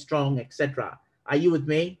very strong, etc. Are you with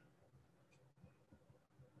me?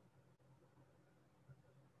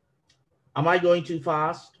 Am I going too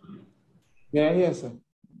fast? Yeah, yes, sir.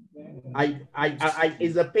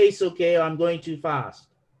 Is the pace okay, or I'm going too fast?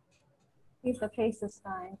 If the pace is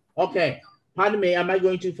fine. Okay. Pardon me, am I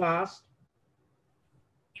going too fast?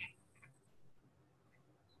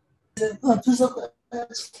 Sir,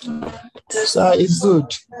 it's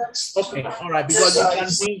good. Okay, all right,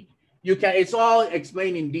 because you can it's all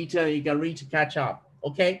explained in detail, you can read to catch up.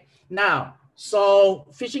 Okay. Now, so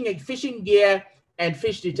fishing gear and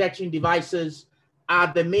fish detection devices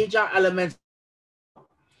are the major elements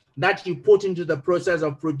that you put into the process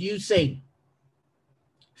of producing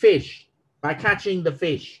fish by catching the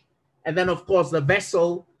fish. And then of course the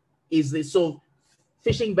vessel is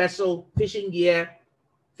fishing vessel, fishing gear.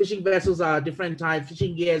 Fishing vessels are different types,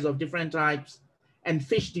 fishing gears of different types, and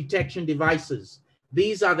fish detection devices.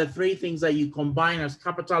 These are the three things that you combine as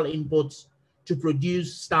capital inputs to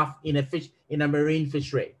produce stuff in a marine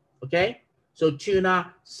fishery. Okay, so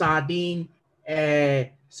tuna, sardine,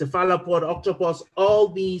 cephalopod, octopus, all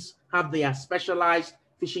these have their specialized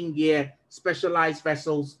fishing gear, specialized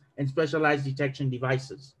vessels, and specialized detection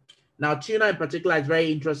devices. Now, tuna in particular is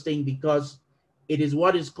very interesting because it is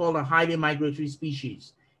what is called a highly migratory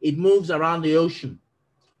species. It moves around the ocean.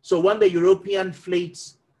 So when the European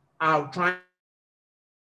fleets are trying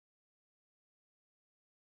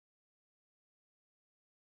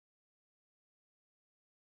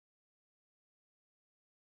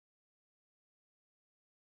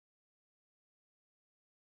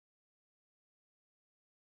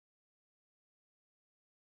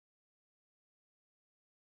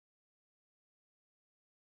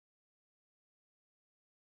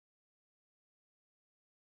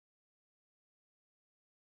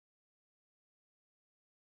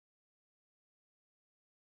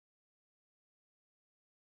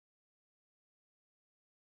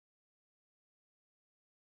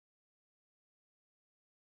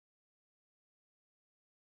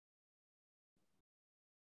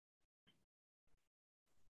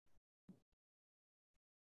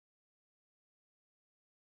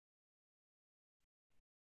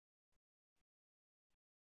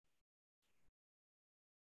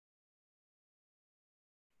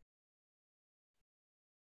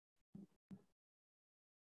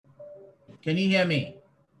Can you hear me?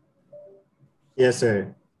 Yes,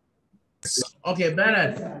 sir. Okay,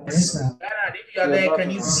 Bernard. Bernard, if you're there, can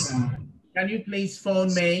you please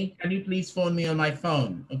phone me? Can you please phone me on my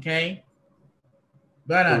phone? Okay,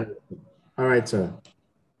 Bernard. All right, sir.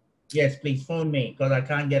 Yes, please phone me because I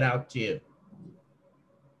can't get out to you.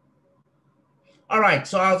 All right,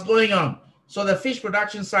 so I was going on. So the fish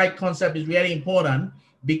production site concept is really important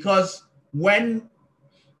because when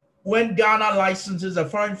Ghana licenses a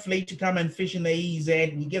foreign fleet to come and fish in the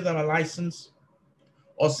EEZ, we give them a license,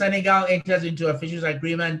 or Senegal enters into a fisheries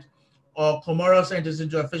agreement, or Comoros enters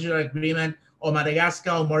into a fisheries agreement, or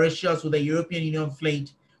Madagascar or Mauritius with a European Union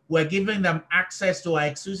fleet, we're giving them access to our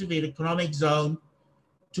exclusive economic zone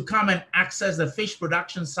to come and access the fish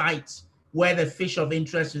production sites where the fish of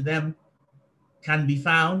interest to them can be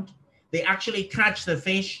found. They actually catch the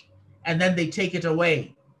fish and then they take it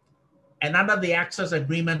away. And under the access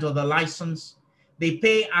agreement or the license, they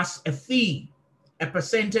pay us a fee, a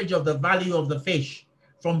percentage of the value of the fish,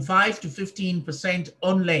 from 5 to 15%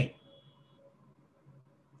 only.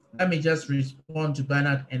 Let me just respond to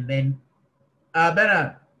Bernard and then,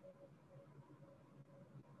 Bernard,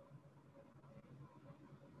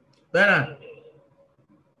 Bernard.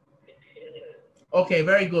 Okay,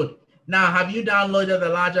 very good. Now, have you downloaded the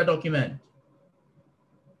larger document?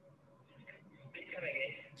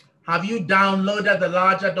 Have you downloaded the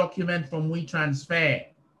larger document from WeTransfer?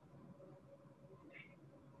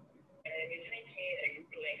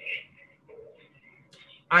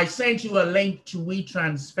 I sent you a link to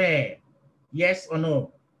WeTransfer. Yes or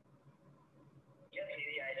no?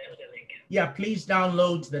 Yeah, please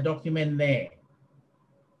download the document there.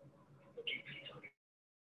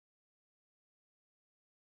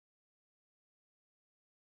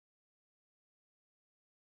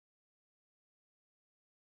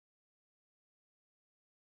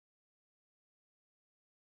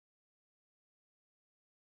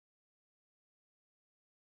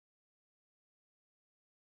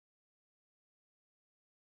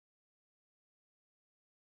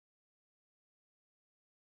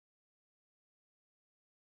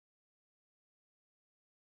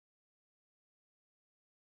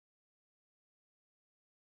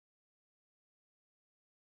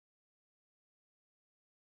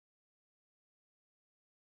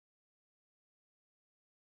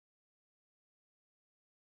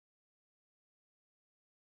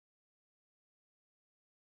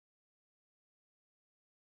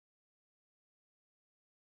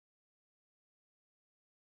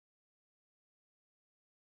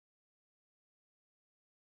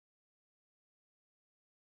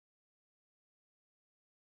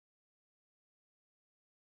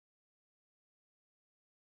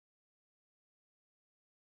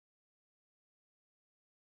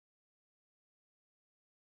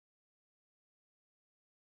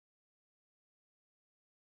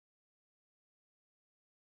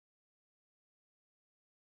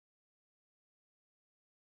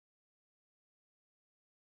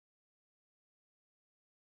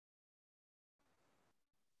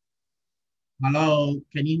 Hello,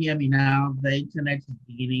 can you hear me now? The internet is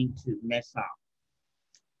beginning to mess up.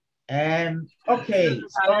 Okay,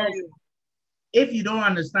 so if you don't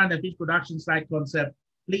understand the fish production site concept,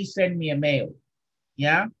 please send me a mail.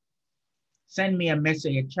 Yeah? Send me a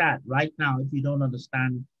message, a chat right now if you don't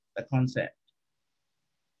understand the concept.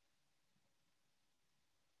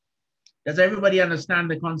 Does everybody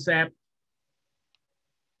understand the concept?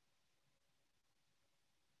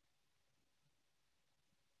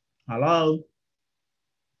 Hello?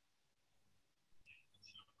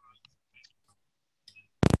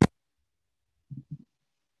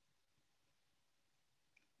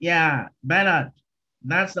 Yeah, Bernard,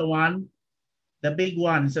 that's the one, the big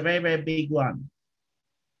one. It's a very, very big one.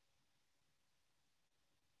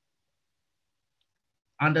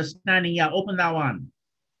 Understanding, yeah, open that one.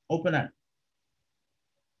 Open it.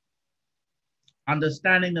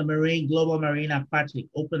 Understanding the marine, global marine aquatic,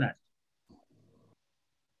 open it.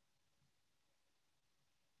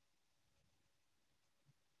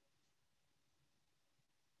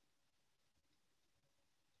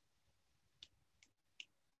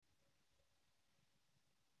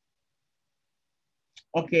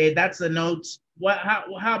 Okay, that's the notes.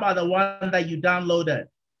 How about the one that you downloaded?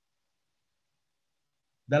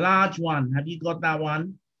 The large one, have you got that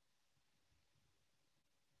one?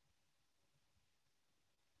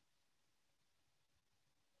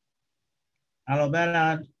 Hello,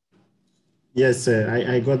 Bernard. Yes, sir.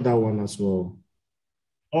 I got that one as well.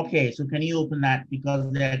 Okay, so can you open that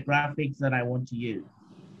because there are graphics that I want to use.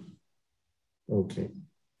 Okay.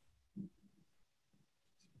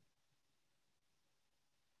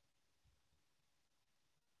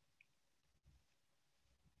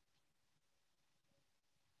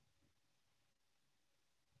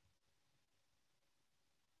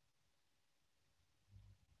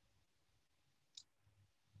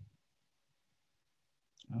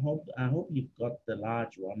 I hope you've got the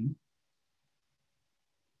large one.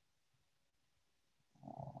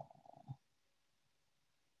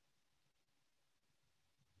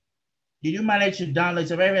 Did you manage to download?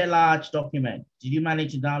 It's a very, very large document. Did you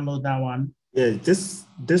manage to download that one? Yeah, this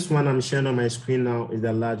one I'm sharing on my screen now is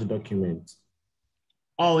a large document.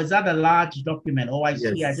 Oh, is that a large document? Oh, I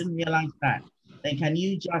see. Yes. I didn't realize that. Then can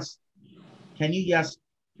you just flick,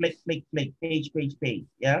 page,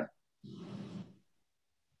 yeah?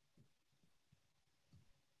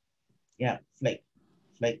 Yeah, flick.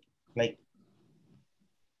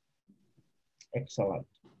 Excellent.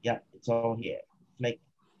 Yeah, it's all here. Flick.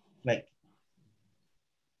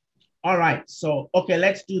 All right, so, okay,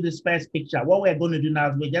 let's do this first picture. What we're going to do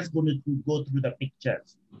now is we're just going to go through the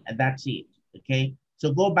pictures and that's it, okay?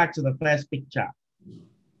 So go back to the first picture.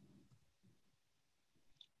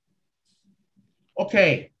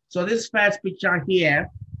 Okay, so this first picture here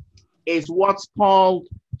is what's called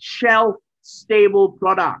shelf stable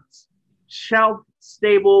products,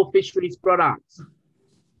 shelf-stable fisheries products.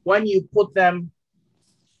 When you put them,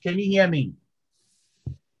 can you hear me?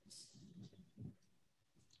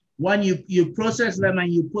 When you process them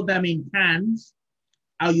and you put them in cans,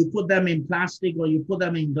 or you put them in plastic, or you put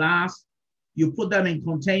them in glass, you put them in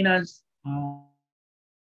containers.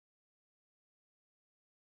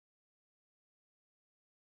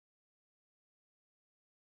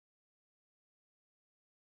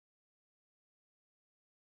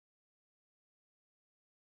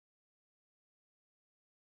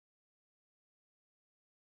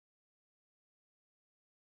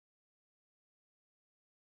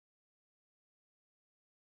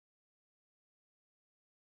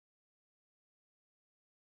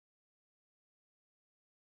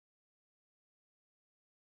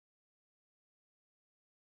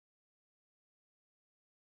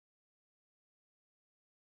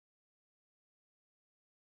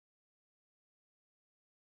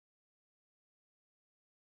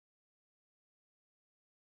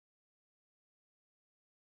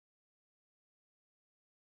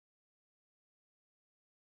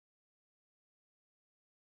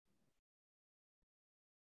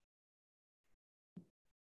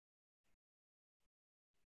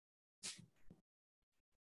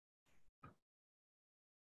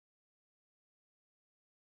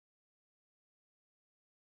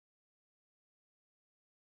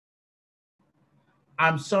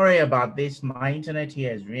 I'm sorry about this. My internet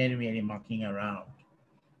here is really, really mucking around.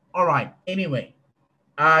 All right. Anyway,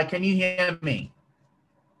 can you hear me?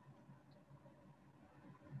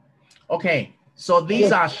 Okay. So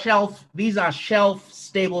these are shelf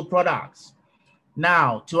stable products.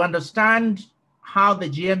 Now, to understand how the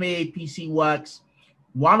GMA APC works,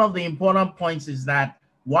 one of the important points is that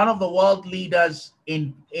one of the world leaders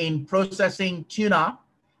in processing tuna,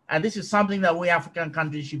 and this is something that we African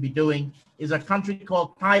countries should be doing, is a country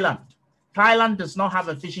called Thailand. Thailand does not have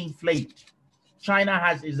a fishing fleet.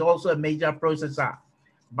 China is also a major processor,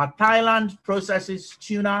 but Thailand processes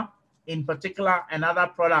tuna in particular and other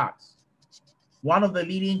products. One of the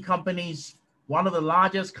leading companies, one of the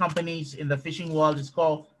largest companies in the fishing world is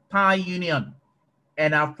called Thai Union.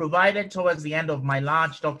 And I've provided towards the end of my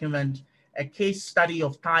large document a case study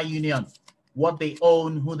of Thai Union, what they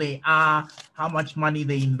own, who they are, how much money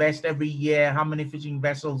they invest every year, how many fishing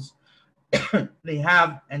vessels they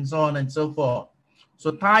have, and so on and so forth.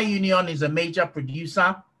 So Thai Union is a major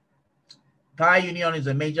producer. Thai Union is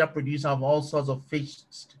a major producer of all sorts of fish,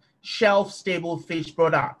 shelf-stable fish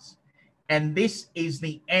products. And this is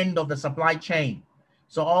the end of the supply chain.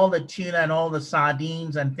 So all the tuna and all the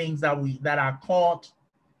sardines and things that are caught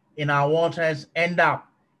in our waters end up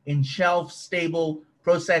in shelf-stable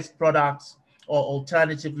processed products, or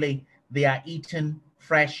alternatively, they are eaten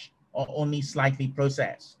fresh or only slightly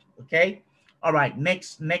processed. Okay. All right.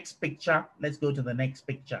 Next picture. Let's go to the next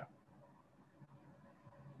picture.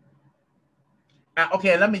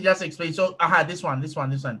 Okay. Let me just explain. So, this one.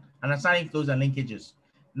 Understanding flows and linkages.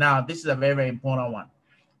 Now, this is a very, very important one.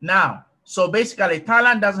 Now, so basically,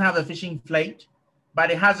 Thailand doesn't have a fishing fleet,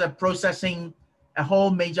 but it has a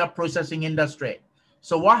whole major processing industry.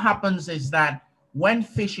 So what happens is that when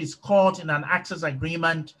fish is caught in an access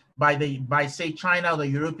agreement by say China or the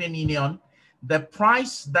European Union, the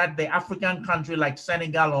price that the African country like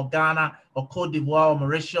Senegal or Ghana or Cote d'Ivoire or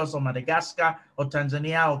Mauritius or Madagascar or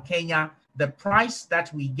Tanzania or Kenya, the price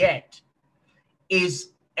that we get is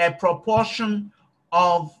a proportion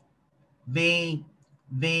of the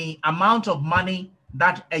amount of money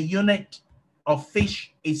that a unit of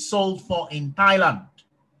fish is sold for in Thailand.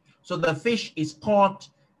 So the fish is caught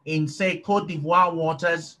in, say, Cote d'Ivoire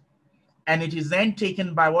waters, and it is then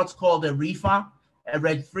taken by what's called a reefer, a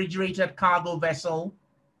refrigerated cargo vessel.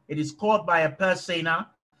 It is caught by a purseiner.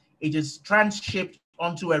 It is transshipped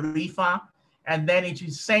onto a reefer, and then it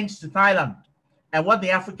is sent to Thailand. And what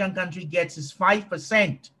the African country gets is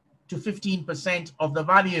 5% to 15% of the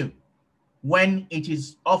value when it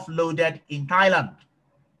is offloaded in Thailand.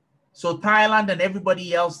 So Thailand and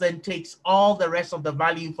everybody else then takes all the rest of the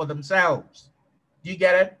value for themselves. Do you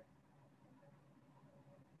get it?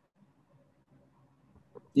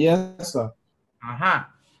 Yes, sir.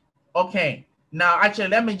 Okay. Now, actually,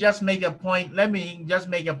 let me just make a point. Let me just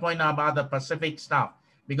make a point now about the Pacific stuff,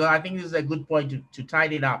 because I think this is a good point to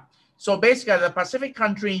tidy it up. So basically, the Pacific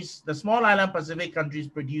countries, the small island Pacific countries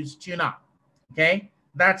produce tuna. Okay.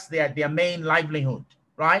 That's their main livelihood,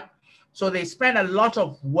 right? So they spend a lot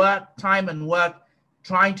of time and work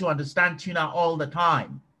trying to understand tuna all the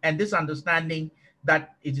time. And this understanding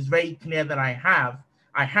that it is very clear that I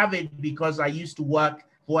have it because I used to work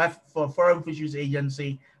for Foreign Fisheries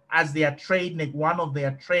Agency as their one of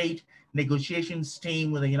their trade negotiations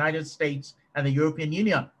team with the United States and the European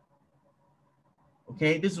Union.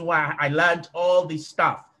 Okay, this is why I learned all this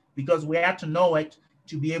stuff, because we had to know it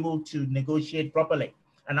to be able to negotiate properly.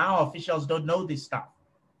 And our officials don't know this stuff.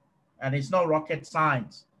 And it's not rocket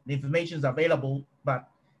science. The information is available, but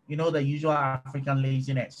you know, the usual African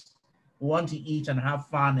laziness. We want to eat and have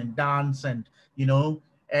fun and dance and, you know,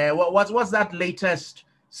 what's that latest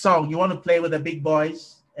song you want to play with the big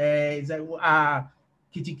boys? Is that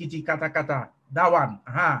kitty kitty kata kata? That one.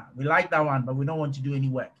 We like that one, but we don't want to do any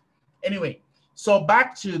work. Anyway, so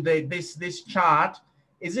back to this chart.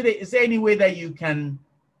 Is there any way that you can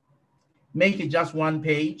make it just one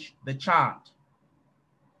page? The chart.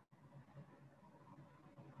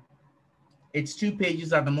 It's 2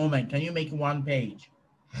 pages at the moment. Can you make it 1 page?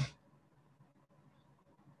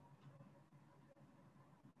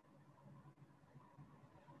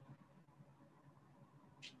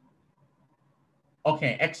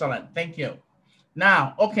 Okay, excellent. Thank you.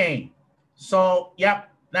 Now, okay. So,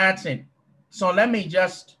 yep, that's it. So let me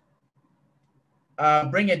just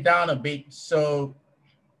bring it down a bit. So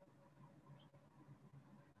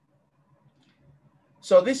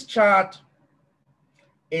this chart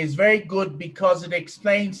is very good because it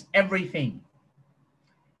explains everything.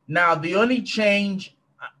 Now, the only change,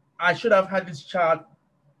 I should have had this chart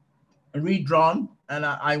redrawn, and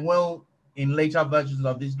I will in later versions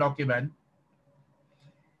of this document.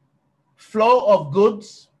 Flow of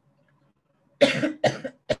goods,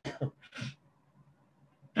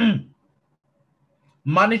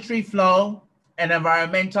 monetary flow, and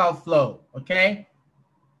environmental flow, okay?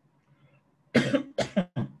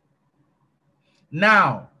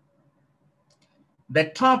 Now, the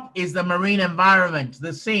top is the marine environment,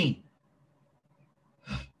 the sea.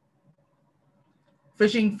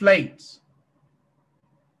 Fishing fleets.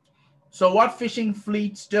 So what fishing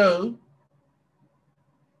fleets do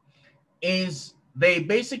is they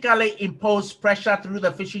basically impose pressure through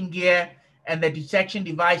the fishing gear and the detection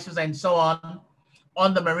devices and so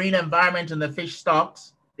on the marine environment and the fish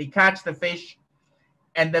stocks. They catch the fish,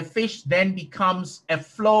 and the fish then becomes a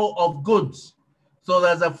flow of goods. So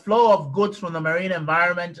there's a flow of goods from the marine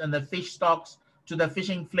environment and the fish stocks to the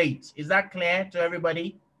fishing fleets. Is that clear to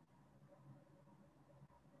everybody?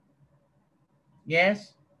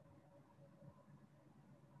 Yes?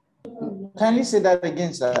 Can you say that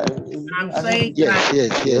again, sir? I'm saying Yes,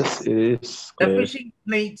 it is the clear. fishing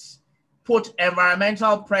fleets put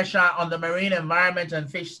environmental pressure on the marine environment and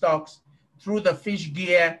fish stocks through the fish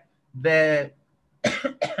gear, the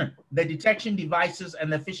detection devices,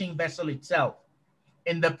 and the fishing vessel itself.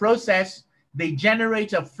 In the process, they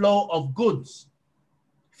generate a flow of goods.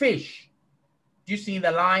 Fish. Do you see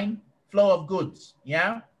the line? Flow of goods.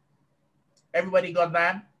 Yeah? Everybody got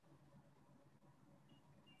that?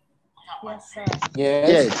 Yes, sir.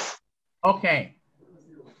 Yes. Okay.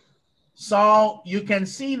 So you can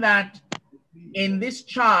see that in this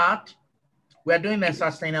chart, we're doing the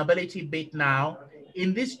sustainability bit now.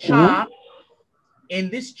 In this chart,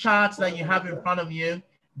 that you have in front of you,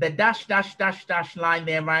 the dash, dash, dash, dash line,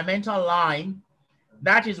 the environmental line,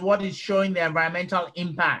 that is what is showing the environmental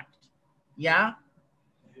impact. Yeah?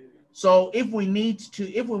 So if we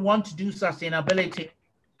want to do sustainability,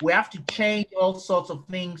 we have to change all sorts of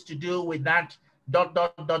things to do with that dot,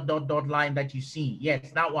 dot, dot, dot, dot line that you see.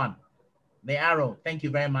 Yes, that one, the arrow. Thank you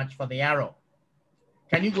very much for the arrow.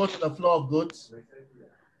 Can you go to the flow of goods?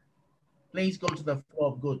 Please go to the flow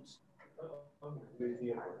of goods. So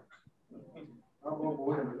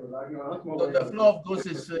the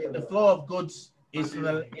flow of goods is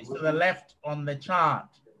to the left on the chart.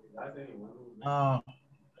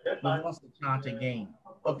 We lost the chart again.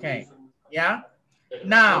 Okay. Yeah.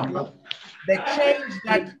 Now, the change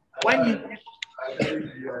that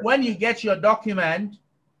when you get your document,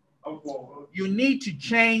 you need to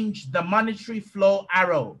change the monetary flow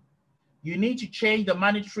arrow. You need to change the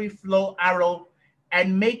monetary flow arrow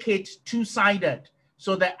and make it two-sided.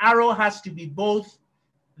 So the arrow has to be both,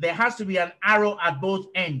 there has to be an arrow at both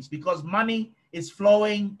ends, because money is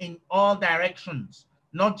flowing in all directions,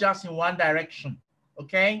 not just in one direction.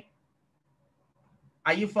 Okay?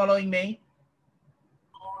 Are you following me?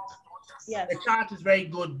 Yes. The chart is very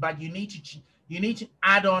good, but you need to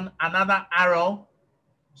add on another arrow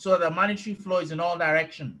so the monetary flow is in all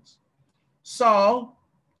directions. So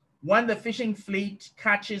when the fishing fleet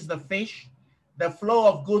catches the fish, the flow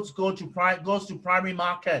of goods goes to primary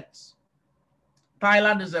markets.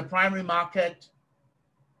 Thailand is a primary market,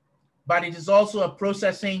 but it is also a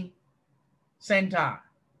processing center.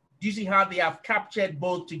 Do you see how they have captured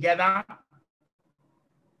both together?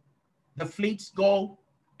 The fleets go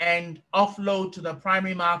and offload to the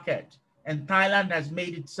primary market. And Thailand has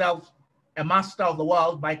made itself a master of the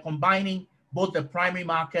world by combining both the primary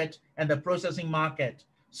market and the processing market.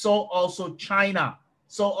 So also China,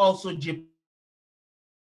 so also Japan,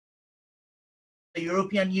 the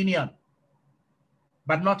European Union,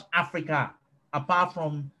 but not Africa, apart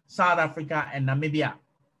from South Africa and Namibia.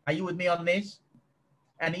 Are you with me on this?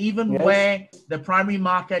 And even where the primary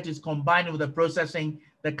market is combined with the processing,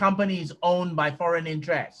 the company is owned by foreign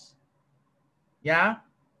interests. Yeah?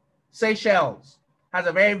 Seychelles has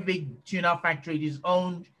a very big tuna factory. It is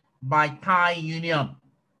owned by Thai Union.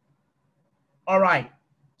 All right.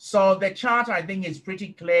 So the chart, I think, is pretty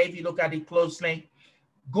clear if you look at it closely.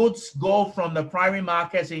 Goods go from the primary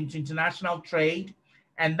markets into international trade,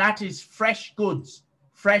 and that is fresh goods,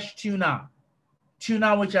 fresh tuna,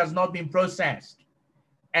 tuna which has not been processed.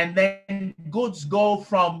 And then goods go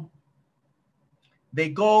from, the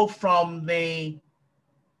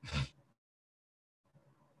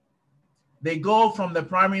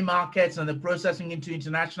primary markets and the processing into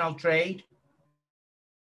international trade.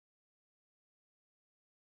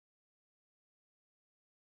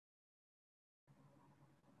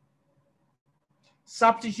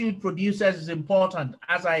 Substitute producers is important.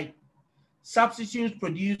 Substitute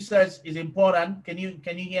producers is important. Can you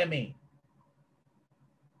hear me?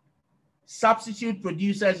 Substitute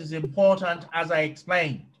producers is important, as I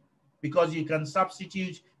explained, because you can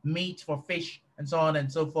substitute meat for fish and so on and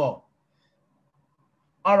so forth.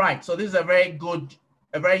 All right, so this is a very good,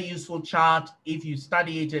 a very useful chart if you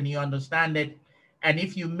study it and you understand it. And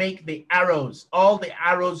if you make the arrows, all the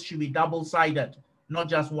arrows should be double-sided, not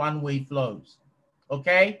just one-way flows.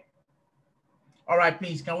 Okay? All right,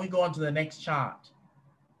 please, can we go on to the next chart?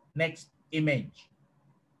 Next image.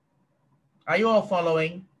 Are you all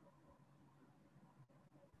following?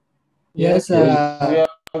 Yes, sir.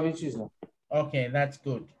 Okay, that's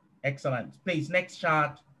good. Excellent. Please, next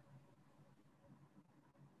chart.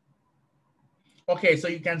 Okay, so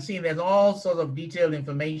you can see there's all sorts of detailed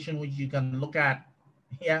information which you can look at.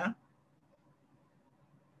 Yeah.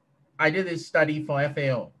 I did this study for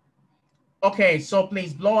FAO. Okay, so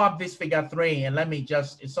please blow up this figure 3 and let me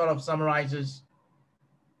just, it sort of summarizes.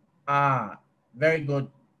 Very good.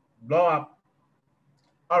 Blow up.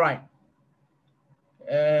 All right.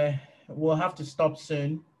 We'll have to stop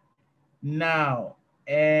soon. Now,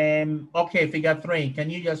 okay, figure 3. Can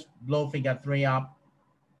you just blow figure 3 up?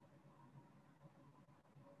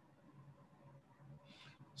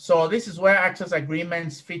 So this is where access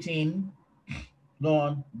agreements fit in. Blow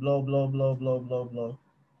on, blow, blow, blow, blow, blow, blow.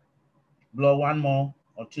 Blow one more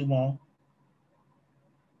or two more.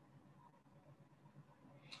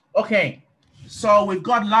 Okay, so we've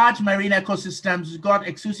got large marine ecosystems, we've got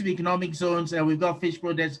exclusive economic zones, and we've got fish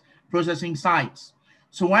processing sites.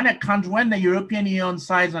 So when the European Union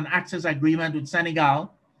signs an access agreement with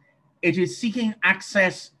Senegal, it is seeking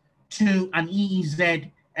access to an EEZ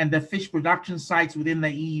and the fish production sites within the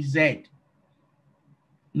EEZ.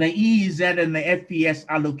 The EEZ and the FPS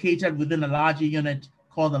are located within a larger unit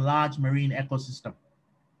called the large marine ecosystem.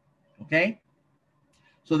 Okay?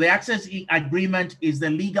 So the access agreement is the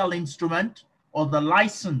legal instrument, or the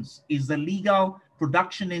license is the legal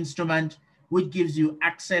production instrument which gives you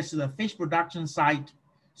access to the fish production site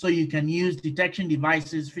so you can use detection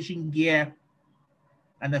devices, fishing gear,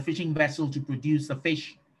 and the fishing vessel to produce the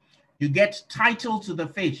fish. You get title to the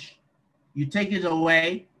fish, you take it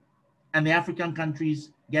away, and the African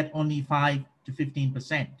countries get only 5 to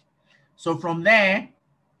 15%. So from there,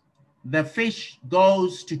 the fish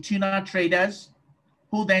goes to tuna traders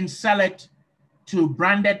who then sell it to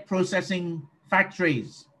branded processing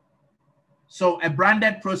factories. So a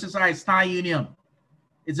branded processor is Thai Union.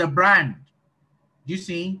 It's a brand. Do you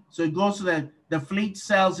see? So it goes to the fleet,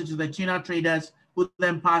 sells it to the tuna traders who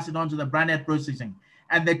then pass it on to the branded processing.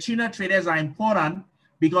 And the tuna traders are important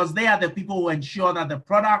because they are the people who ensure that the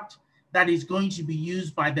product that is going to be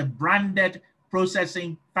used by the branded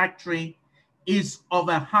processing factory is of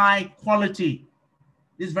a high quality.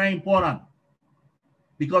 This is very important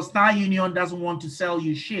because Thai Union doesn't want to sell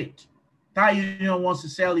you shit. Thai Union wants to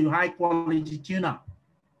sell you high quality tuna.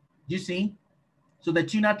 Do you see? So the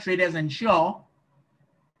tuna traders ensure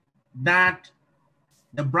that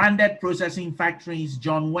the branded processing factories,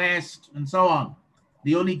 John West and so on,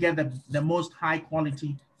 they only get the most high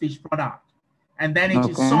quality fish product. And then it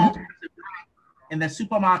is sold in the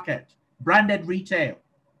supermarket, branded retail.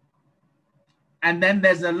 And then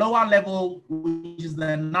there's a lower level, which is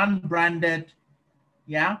the non-branded.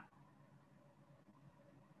 Yeah.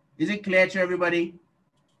 Is it clear to everybody?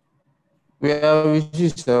 Yeah, which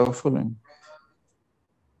is following.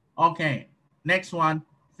 Okay, next one,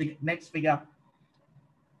 next figure.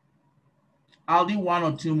 I'll do one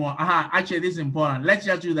or two more. Actually, this is important. Let's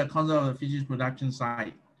just do the concept of the fisheries production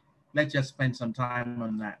side. Let's just spend some time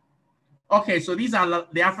on that. Okay, so these are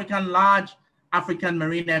the large African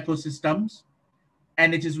marine ecosystems,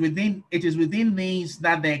 and it is within these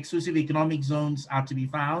that the exclusive economic zones are to be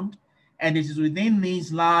found, and it is within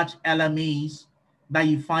these large LMEs that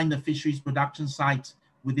you find the fisheries production sites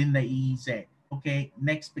within the EEZ. Okay,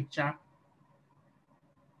 next picture.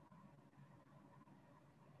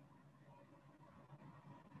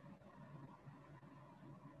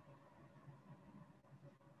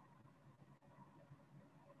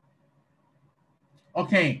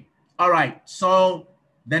 Okay, all right. So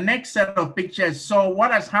the next set of pictures. So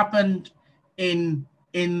what has happened in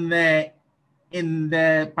the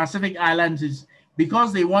Pacific Islands is,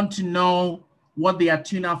 because they want to know what their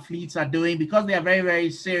tuna fleets are doing, because they are very, very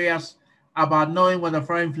serious about knowing what the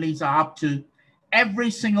foreign fleets are up to, every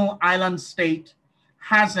single island state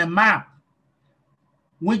has a map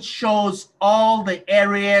which shows all the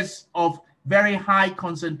areas of very high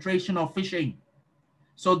concentration of fishing.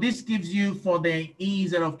 So this gives you, for the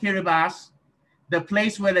EEZ of Kiribati, the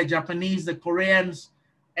place where the Japanese, the Koreans,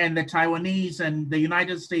 and the Taiwanese and the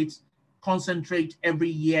United States concentrate every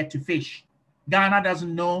year to fish. Ghana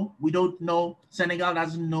doesn't know, we don't know, Senegal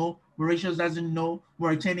doesn't know, Mauritius doesn't know,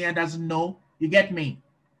 Mauritania doesn't know. You get me?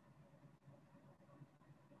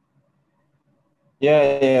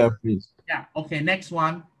 Yeah, please. Yeah, okay, next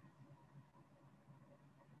one.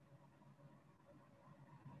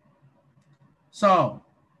 So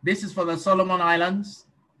this is for the Solomon Islands.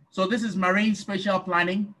 So this is marine spatial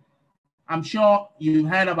planning. I'm sure you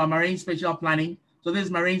heard about marine spatial planning. So this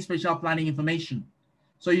is marine spatial planning information.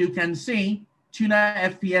 So you can see tuna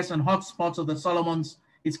FPS and hotspots of the Solomons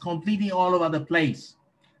is completely all over the place.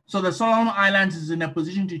 So the Solomon Islands is in a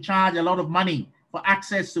position to charge a lot of money for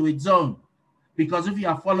access to its zone. Because if you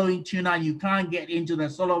are following tuna, you can't get into the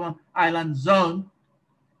Solomon Island zone,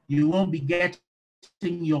 you won't be getting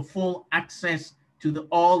your full access to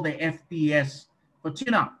all the FPS for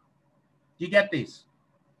tuna. Do you get this?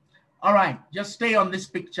 All right, just stay on this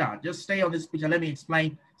picture. Just stay on this picture. Let me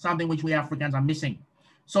explain something which we Africans are missing.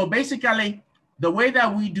 So basically, the way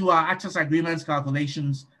that we do our access agreements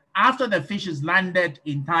calculations, after the fish is landed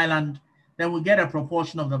in Thailand, then we get a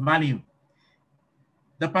proportion of the value.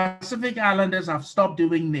 The Pacific Islanders have stopped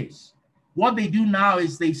doing this. What they do now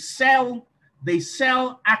is they sell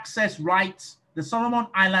access rights, the Solomon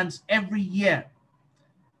Islands, every year.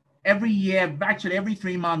 Every year, actually every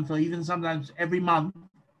 3 months or even sometimes every month,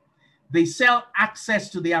 they sell access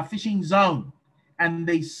to their fishing zone, and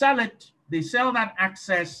they sell that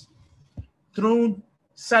access through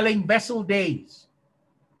selling vessel days.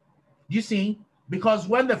 You see, because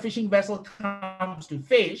when the fishing vessel comes to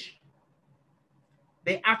fish,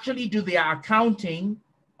 they actually do their accounting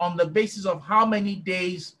on the basis of how many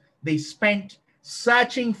days they spent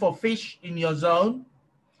searching for fish in your zone,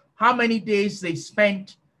 how many days they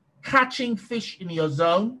spent catching fish in your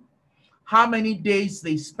zone, how many days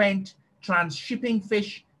they spent transshipping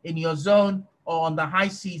fish in your zone or on the high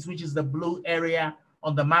seas, which is the blue area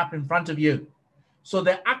on the map in front of you. So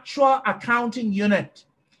the actual accounting unit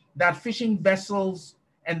that fishing vessels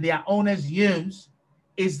and their owners use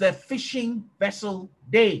is the fishing vessel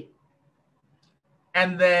day.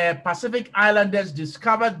 And the Pacific Islanders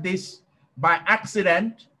discovered this by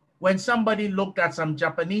accident when somebody looked at some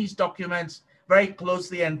Japanese documents very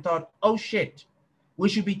closely and thought, oh shit, we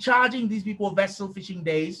should be charging these people vessel fishing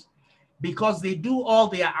days because they do all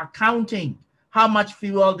their accounting, how much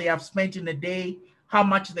fuel they have spent in a day, how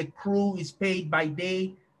much the crew is paid by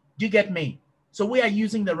day. Do you get me? So we are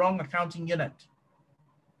using the wrong accounting unit.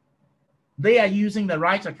 They are using the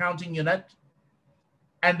right accounting unit,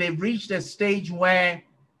 and they've reached a stage where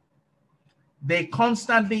they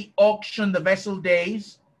constantly auction the vessel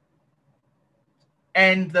days,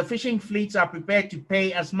 and the fishing fleets are prepared to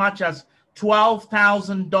pay as much as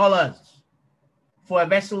 $12,000 for a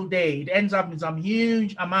vessel day. It ends up in some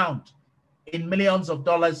huge amount in millions of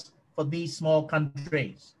dollars for these small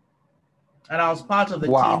countries. And I was part of the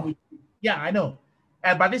team. Yeah, I know.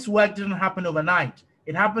 But this work didn't happen overnight.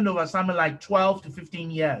 It happened over something like 12 to 15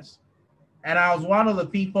 years. And I was one of the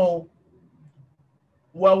people,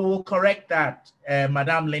 well, we'll correct that,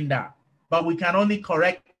 Madame Linda, but we can only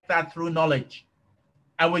correct that through knowledge.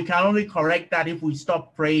 And we can only correct that if we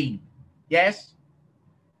stop praying. Yes?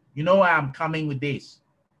 You know where I'm coming with this.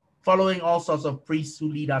 Following all sorts of priests who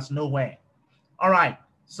lead us nowhere. All right.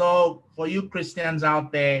 So for you Christians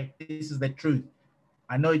out there, this is the truth.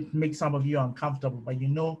 I know it makes some of you uncomfortable, but you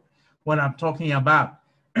know what I'm talking about.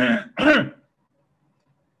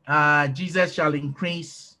 Jesus shall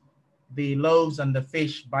increase, the loaves and the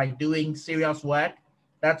fish by doing serious work.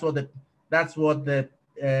 That's what the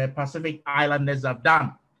Pacific Islanders have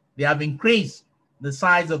done. They have increased the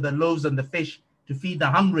size of the loaves and the fish to feed the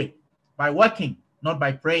hungry by working, not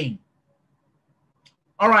by praying.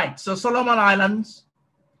 All right, so Solomon Islands,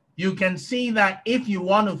 you can see that if you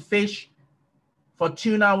want to fish for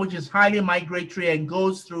tuna, which is highly migratory and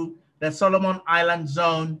goes through the Solomon Island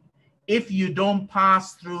zone, if you don't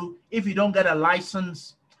pass through, if you don't get a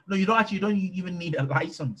license, no, you don't even need a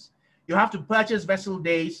license. You have to purchase vessel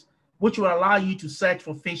days, which will allow you to search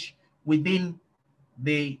for fish within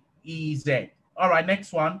the EEZ. All right,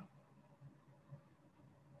 next one.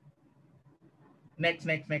 Next.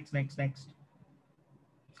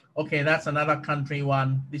 Okay, that's another country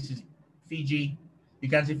one. This is Fiji. You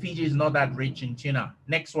can see Fiji is not that rich in tuna.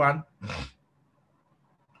 Next one.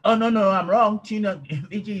 Oh, no, I'm wrong. Tuna,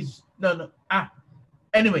 Fiji is, no.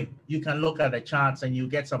 Anyway, you can look at the charts and you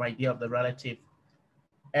get some idea of the relative.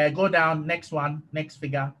 Go down, next one, next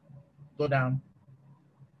figure. Go down.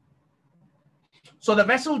 So the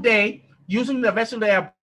vessel day, using the vessel day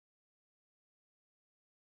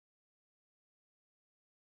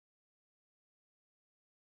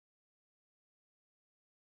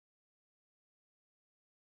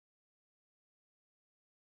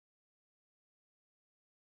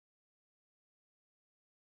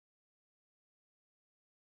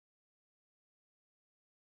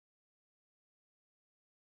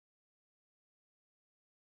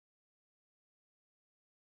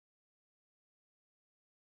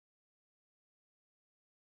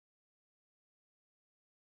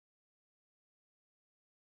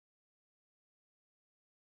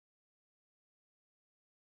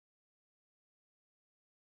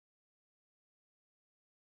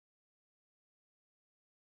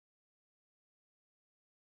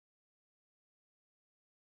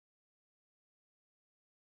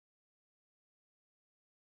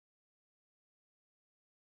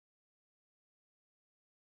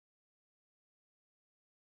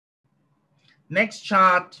next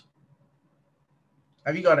chart,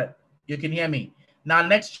 have you got it? You can hear me. Now,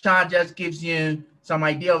 next chart just gives you some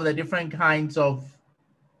idea of the different kinds of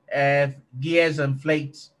gears and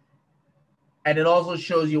flakes. And it also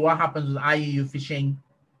shows you what happens with IUU fishing.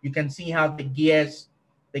 You can see how the gears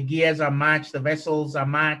are matched, the vessels are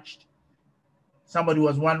matched. Somebody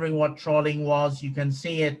was wondering what trawling was. You can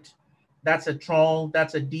see it. That's a trawl,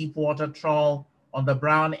 that's a deep water trawl on the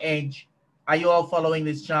brown edge. Are you all following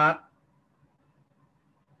this chart?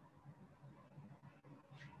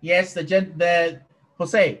 Yes,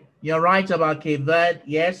 Jose, you're right about Cape Verde.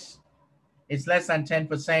 Yes, it's less than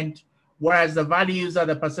 10%, whereas the values that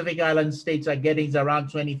the Pacific Island states are getting is around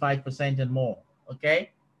 25% and more, okay?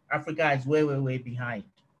 Africa is way behind.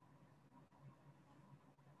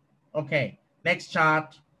 Okay, next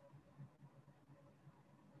chart.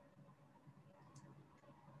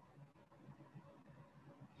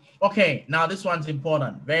 Okay, now this one's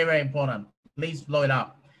important, very important. Please blow it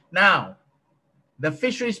up. Now, the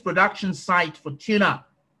fisheries production site for tuna.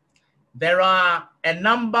 There are a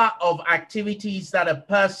number of activities that a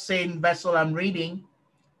purse-seine vessel, I'm reading,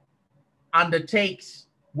 undertakes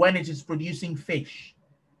when it is producing fish.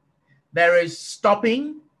 There is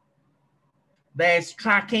stopping, there's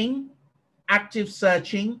tracking, active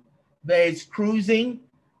searching, there's cruising,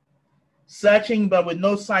 searching but with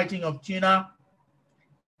no sighting of tuna,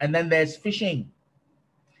 and then there's fishing.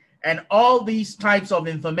 And all these types of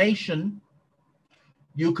information,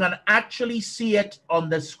 you can actually see it on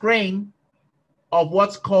the screen of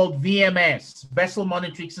what's called VMS, Vessel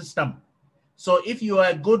Monitoring System. So if you are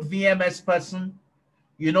a good VMS person,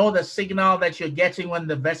 you know the signal that you're getting when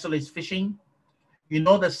the vessel is fishing. You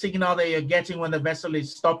know the signal that you're getting when the vessel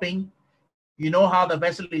is stopping. You know how the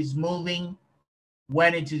vessel is moving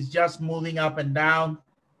when it is just moving up and down.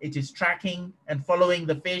 It is tracking and following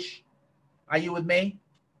the fish. Are you with me?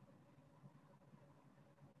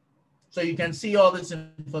 So you can see all this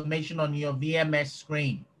information on your VMS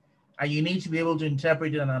screen, and you need to be able to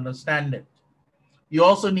interpret it and understand it. You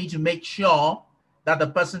also need to make sure that the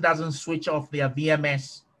person doesn't switch off their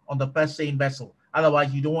VMS on the purse-seine vessel.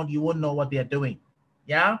 Otherwise, you wouldn't know what they're doing.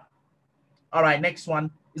 Yeah? All right, next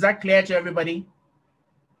one. Is that clear to everybody?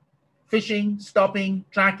 Fishing, stopping,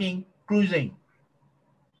 tracking, cruising.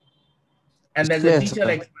 And there's a detailed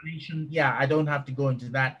explanation. Yeah, I don't have to go into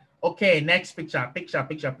that. Okay, next picture.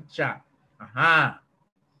 Aha.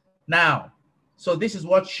 Now, so this is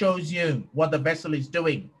what shows you what the vessel is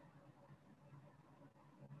doing.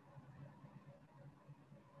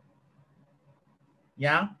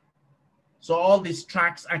 Yeah. So all these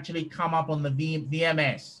tracks actually come up on the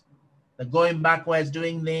VMS. The going backwards,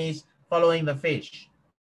 doing this, following the fish.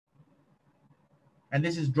 And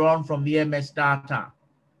this is drawn from VMS data.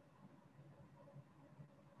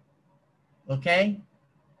 Okay?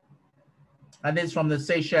 And this is from the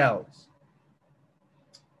Seychelles.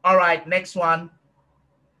 All right, next one.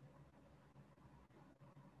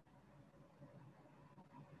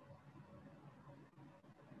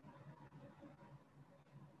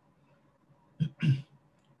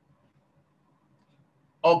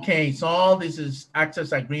 Okay, so all this is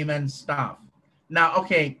access agreement stuff. Now,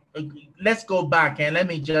 okay, let's go back and let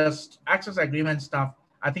me just, access agreement stuff,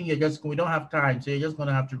 I think we don't have time, so you're just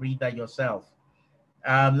gonna have to read that yourself.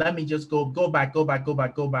 Let me just go back, back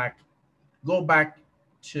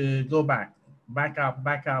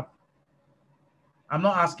up. I'm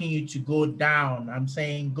not asking you to go down, I'm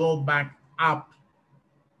saying go back up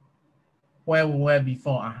where we were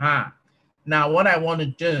before. Now, what I want to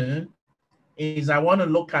do is I want to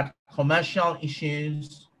look at commercial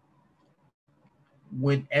issues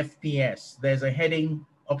with FPS. There's a heading.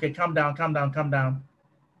 Okay, come down.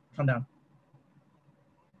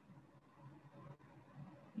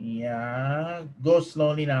 Yeah, go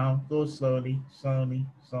slowly now. Go slowly.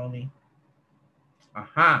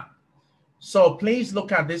 So please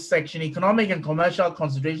look at this section, economic and commercial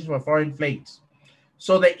considerations for foreign fleets.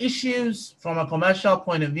 So the issues from a commercial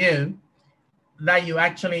point of view that you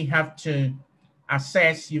actually have to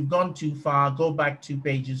assess, you've gone too far, go back 2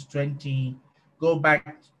 pages, 20, go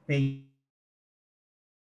back page,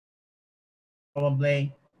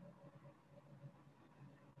 probably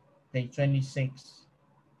page 26.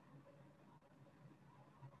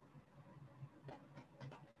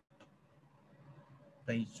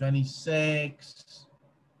 Page 26.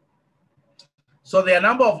 So there are a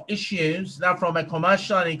number of issues that from a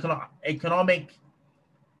commercial and economic,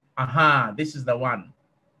 this is the one.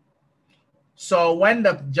 So when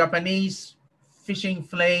the Japanese fishing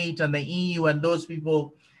fleet and the EU and those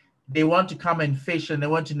people, they want to come and fish and they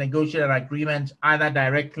want to negotiate an agreement either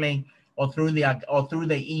directly or through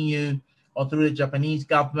the EU or through the Japanese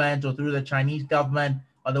government or through the Chinese government,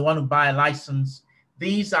 or they want to buy a license.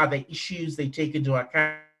 These are the issues they take into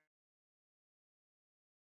account.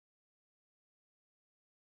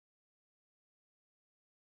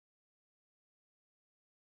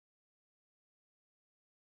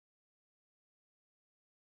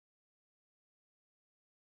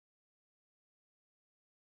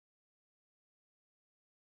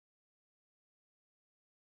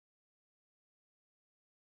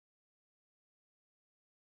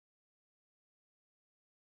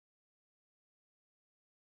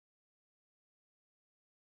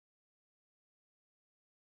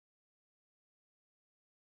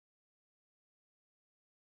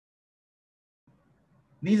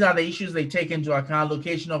 These are the issues they take into account: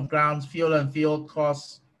 location of grounds, fuel and fuel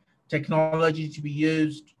costs, technology to be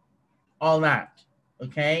used, all that,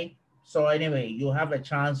 okay? So anyway, you'll have a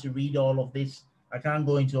chance to read all of this. I can't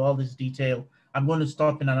go into all this detail. I'm going to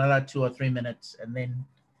stop in another 2 or 3 minutes, and then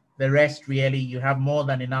the rest, really, you have more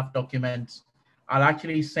than enough documents. I'll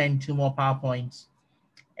actually send 2 more PowerPoints,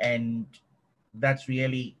 and that's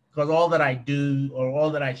really, because all that I do or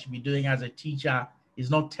all that I should be doing as a teacher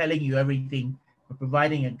is not telling you everything, but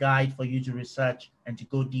providing a guide for you to research and to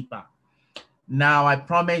go deeper. Now, I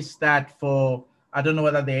promise that for, I don't know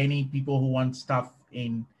whether there are any people who want stuff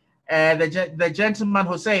in, the gentleman,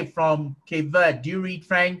 Jose from Cape Verde, do you read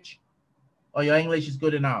French or your English is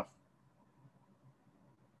good enough?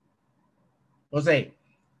 Jose,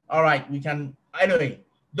 all right, we can, anyway,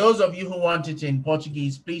 those of you who want it in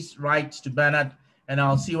Portuguese, please write to Bernard and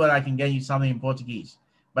I'll see what I can get you something in Portuguese.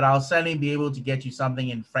 But I'll certainly be able to get you something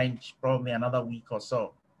in French, probably another week or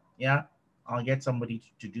so. Yeah, I'll get somebody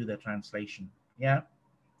to do the translation. Yeah.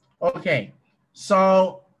 Okay.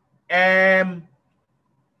 So,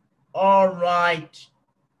 all right.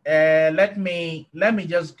 Let me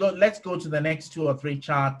just go. Let's go to the next 2 or 3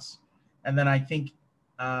 charts, and then I think,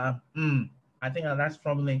 I think that's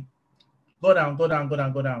probably go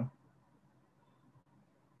down.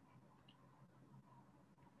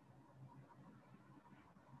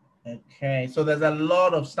 Okay, so there's a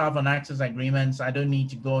lot of stuff on access agreements. I don't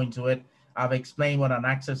need to go into it. I've explained what an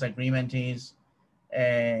access agreement is,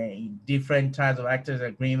 different types of access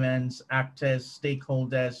agreements, actors,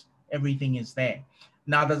 stakeholders, everything is there.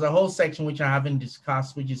 Now, there's a whole section which I haven't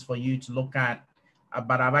discussed, which is for you to look at,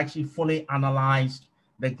 but I've actually fully analyzed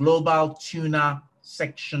the global tuna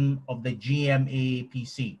section of the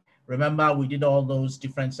GMAAPC. Remember, we did all those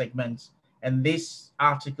different segments, and this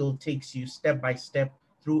article takes you step by step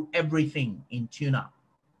through everything in tuna.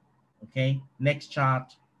 Okay, next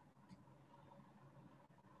chart.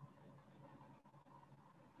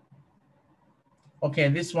 Okay,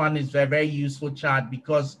 this one is a very useful chart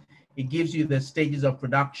because It gives you the stages of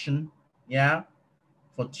production, yeah,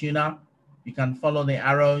 for tuna. You can follow the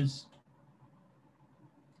arrows.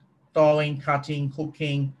 Thawing, cutting,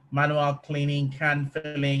 cooking, manual cleaning, can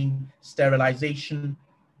filling, sterilization,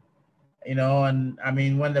 you know, and I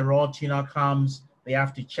mean, when the raw tuna comes, they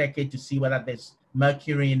have to check it to see whether there's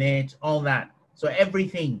mercury in it, all that. So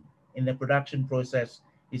everything in the production process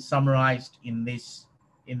is summarized in this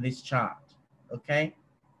chart, okay?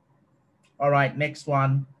 All right, next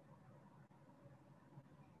one.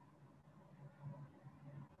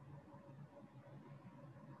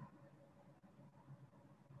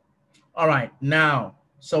 All right, now,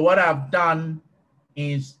 so what I've done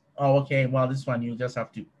is, oh, okay, well, this one you just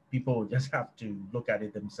have to, people just have to look at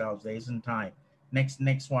it themselves. There isn't time.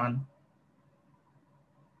 Next one.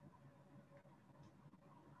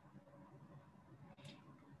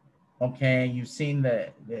 Okay, you've seen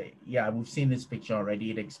yeah, we've seen this picture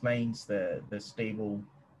already. It explains the stable.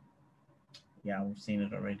 Yeah, we've seen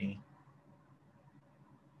it already.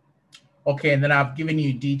 Okay, and then I've given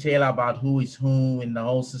you detail about who is who in the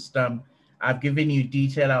whole system. I've given you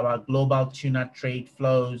detail about global tuna trade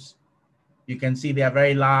flows. You can see there are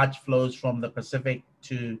very large flows from the Pacific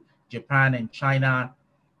to Japan and China,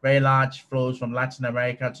 very large flows from Latin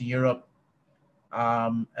America to Europe,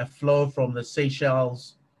 a flow from the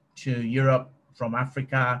Seychelles to Europe, from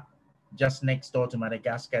Africa, just next door to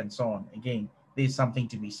Madagascar and so on. Again, there's something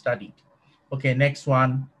to be studied. Okay, next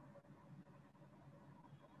one.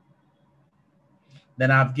 Then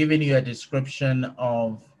I've given you a description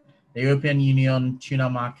of the European Union tuna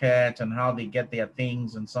market and how they get their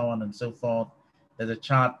things and so on and so forth. There's a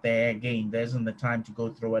chart there. Again, there isn't the time to go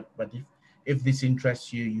through it, but if this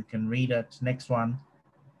interests you, you can read it. Next one.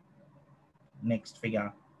 Next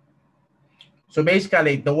figure. So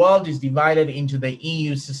basically, the world is divided into the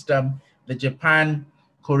EU system, the Japan,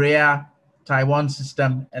 Korea, Taiwan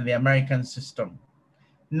system, and the American system.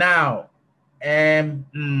 Now,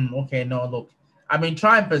 okay, no, look, I mean,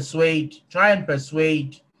 try and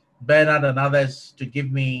persuade Bernard and others to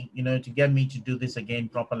give me, you know, to get me to do this again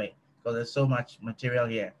properly, because there's so much material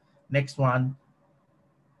here. Next one.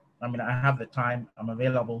 I mean, I have the time, I'm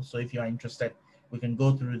available. So if you are interested, we can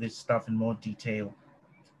go through this stuff in more detail.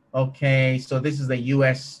 Okay, so this is the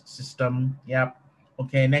US system. Yep.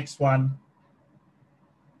 Okay, next one.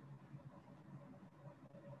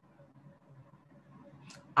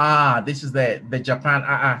 This is the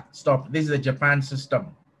Japan. Stop. This is the Japan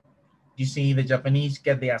system. You see, the Japanese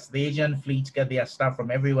get the Asian fleets get their stuff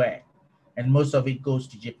from everywhere, and most of it goes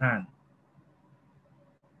to Japan,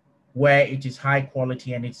 where it is high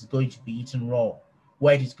quality and it's going to be eaten raw.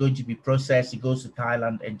 Where it is going to be processed, it goes to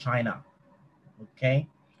Thailand and China. Okay,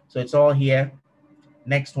 so it's all here.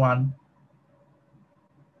 Next one.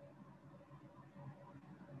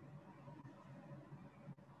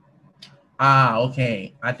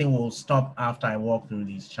 Okay. I think we'll stop after I walk through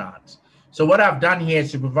these charts. So what I've done here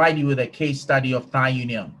is to provide you with a case study of Thai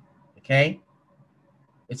Union. Okay.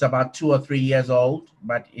 It's about 2 or 3 years old,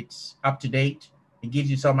 but it's up to date. It gives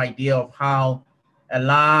you some idea of how a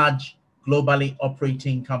large globally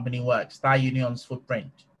operating company works. Thai Union's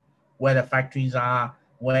footprint, where the factories are,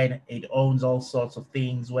 where it owns all sorts of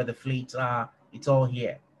things, where the fleets are, it's all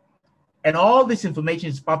here. And all this information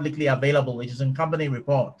is publicly available. It is in company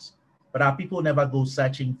reports, but our people never go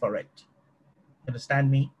searching for it.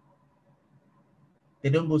 Understand me? They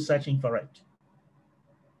don't go searching for it.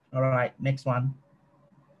 All right, next one.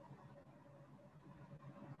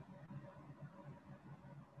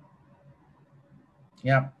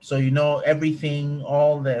 Yeah, so you know everything,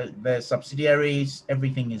 all the subsidiaries,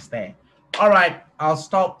 everything is there. All right, I'll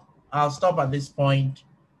stop at this point.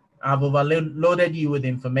 I've overloaded you with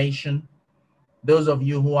information. Those of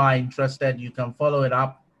you who are interested, you can follow it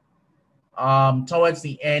up. Towards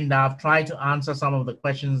the end, I've tried to answer some of the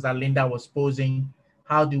questions that Linda was posing.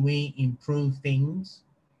 How do we improve things?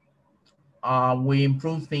 We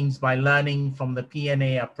improve things by learning from the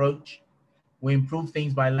PNA approach. We improve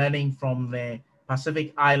things by learning from the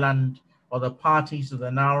Pacific Island or the parties to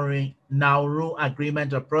the Nauru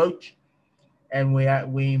Agreement approach. And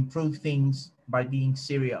we improve things by being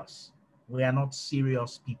serious. We are not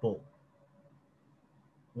serious people.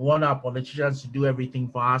 We want our politicians to do everything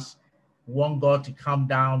for us. We want God to come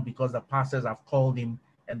down because the pastors have called him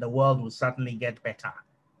and the world will certainly get better.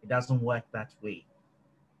 It doesn't work that way.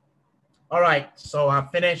 All right, so I've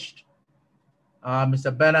finished.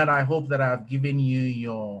 Mr. Bernard, I hope that I've given you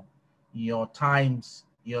your time's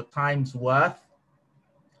worth,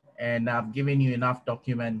 and I've given you enough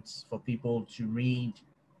documents for people to read,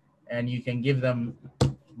 and you can give them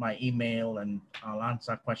my email and I'll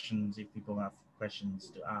answer questions if people have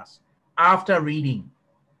questions to ask. After reading,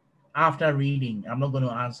 after reading. I'm not going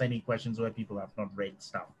to answer any questions where people have not read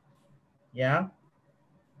stuff. Yeah.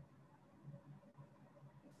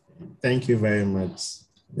 Thank you very much,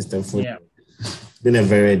 Mr. Mfodwo. Yeah. It's been a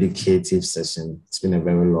very educative session. It's been a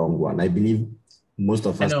very long one. I believe most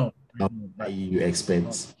of us know what you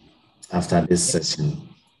expect after this session.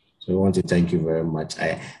 So I want to thank you very much.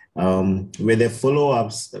 With the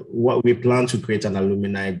follow-ups, what we plan to create an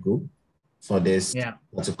alumni group for this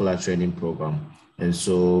particular training program. And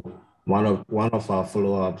so one of our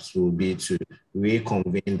follow-ups will be to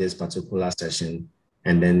reconvene this particular session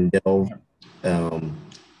and then delve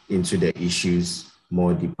into the issues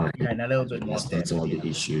more deeply. Yeah, and a little bit more some of the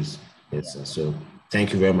issues. Yes, sir. So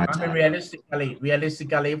thank you very much. I mean,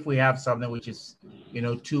 realistically, if we have something which is,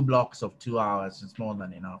 2 blocks of 2 hours, it's more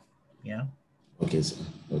than enough. Yeah. Okay, sir.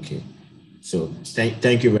 Okay. So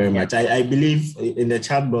thank you very much. I believe in the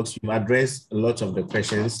chat box you've addressed a lot of the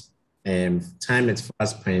questions. Time is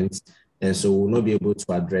fast spent, and so we'll not be able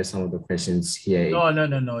to address some of the questions here.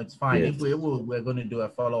 No, it's fine. Yes. If we're going to do a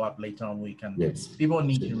follow-up later on, we can. Yes. People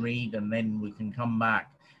need to read, and then we can come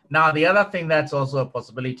back. Now, the other thing that's also a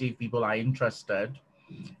possibility, if people are interested,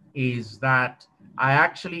 is that I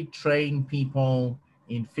actually train people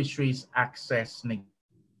in fisheries access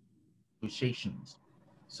negotiations.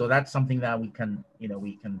 So that's something that we can,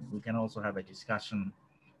 we can also have a discussion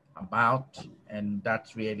about, and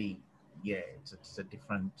that's really, it's a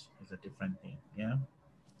different thing. Yeah.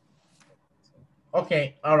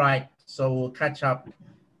 Okay. All right. So we'll catch up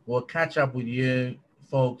with you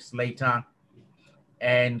folks later.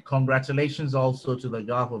 And congratulations also to the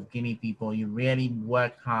Gulf of Guinea people. You really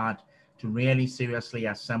worked hard to really seriously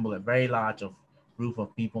assemble a very large group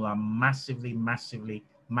of people. I'm massively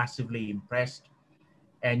impressed.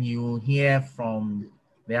 And you will hear from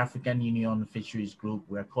the African Union Fisheries Group.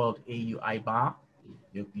 We're called AU-IBAR.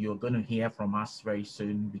 You're going to hear from us very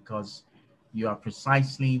soon, because you are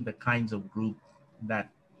precisely the kinds of group that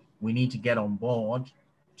we need to get on board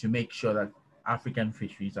to make sure that African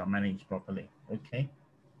fisheries are managed properly. Okay?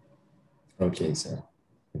 Okay, sir.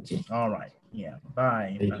 Okay. All right. Yeah.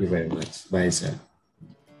 Bye. Thank you very much. Bye, sir.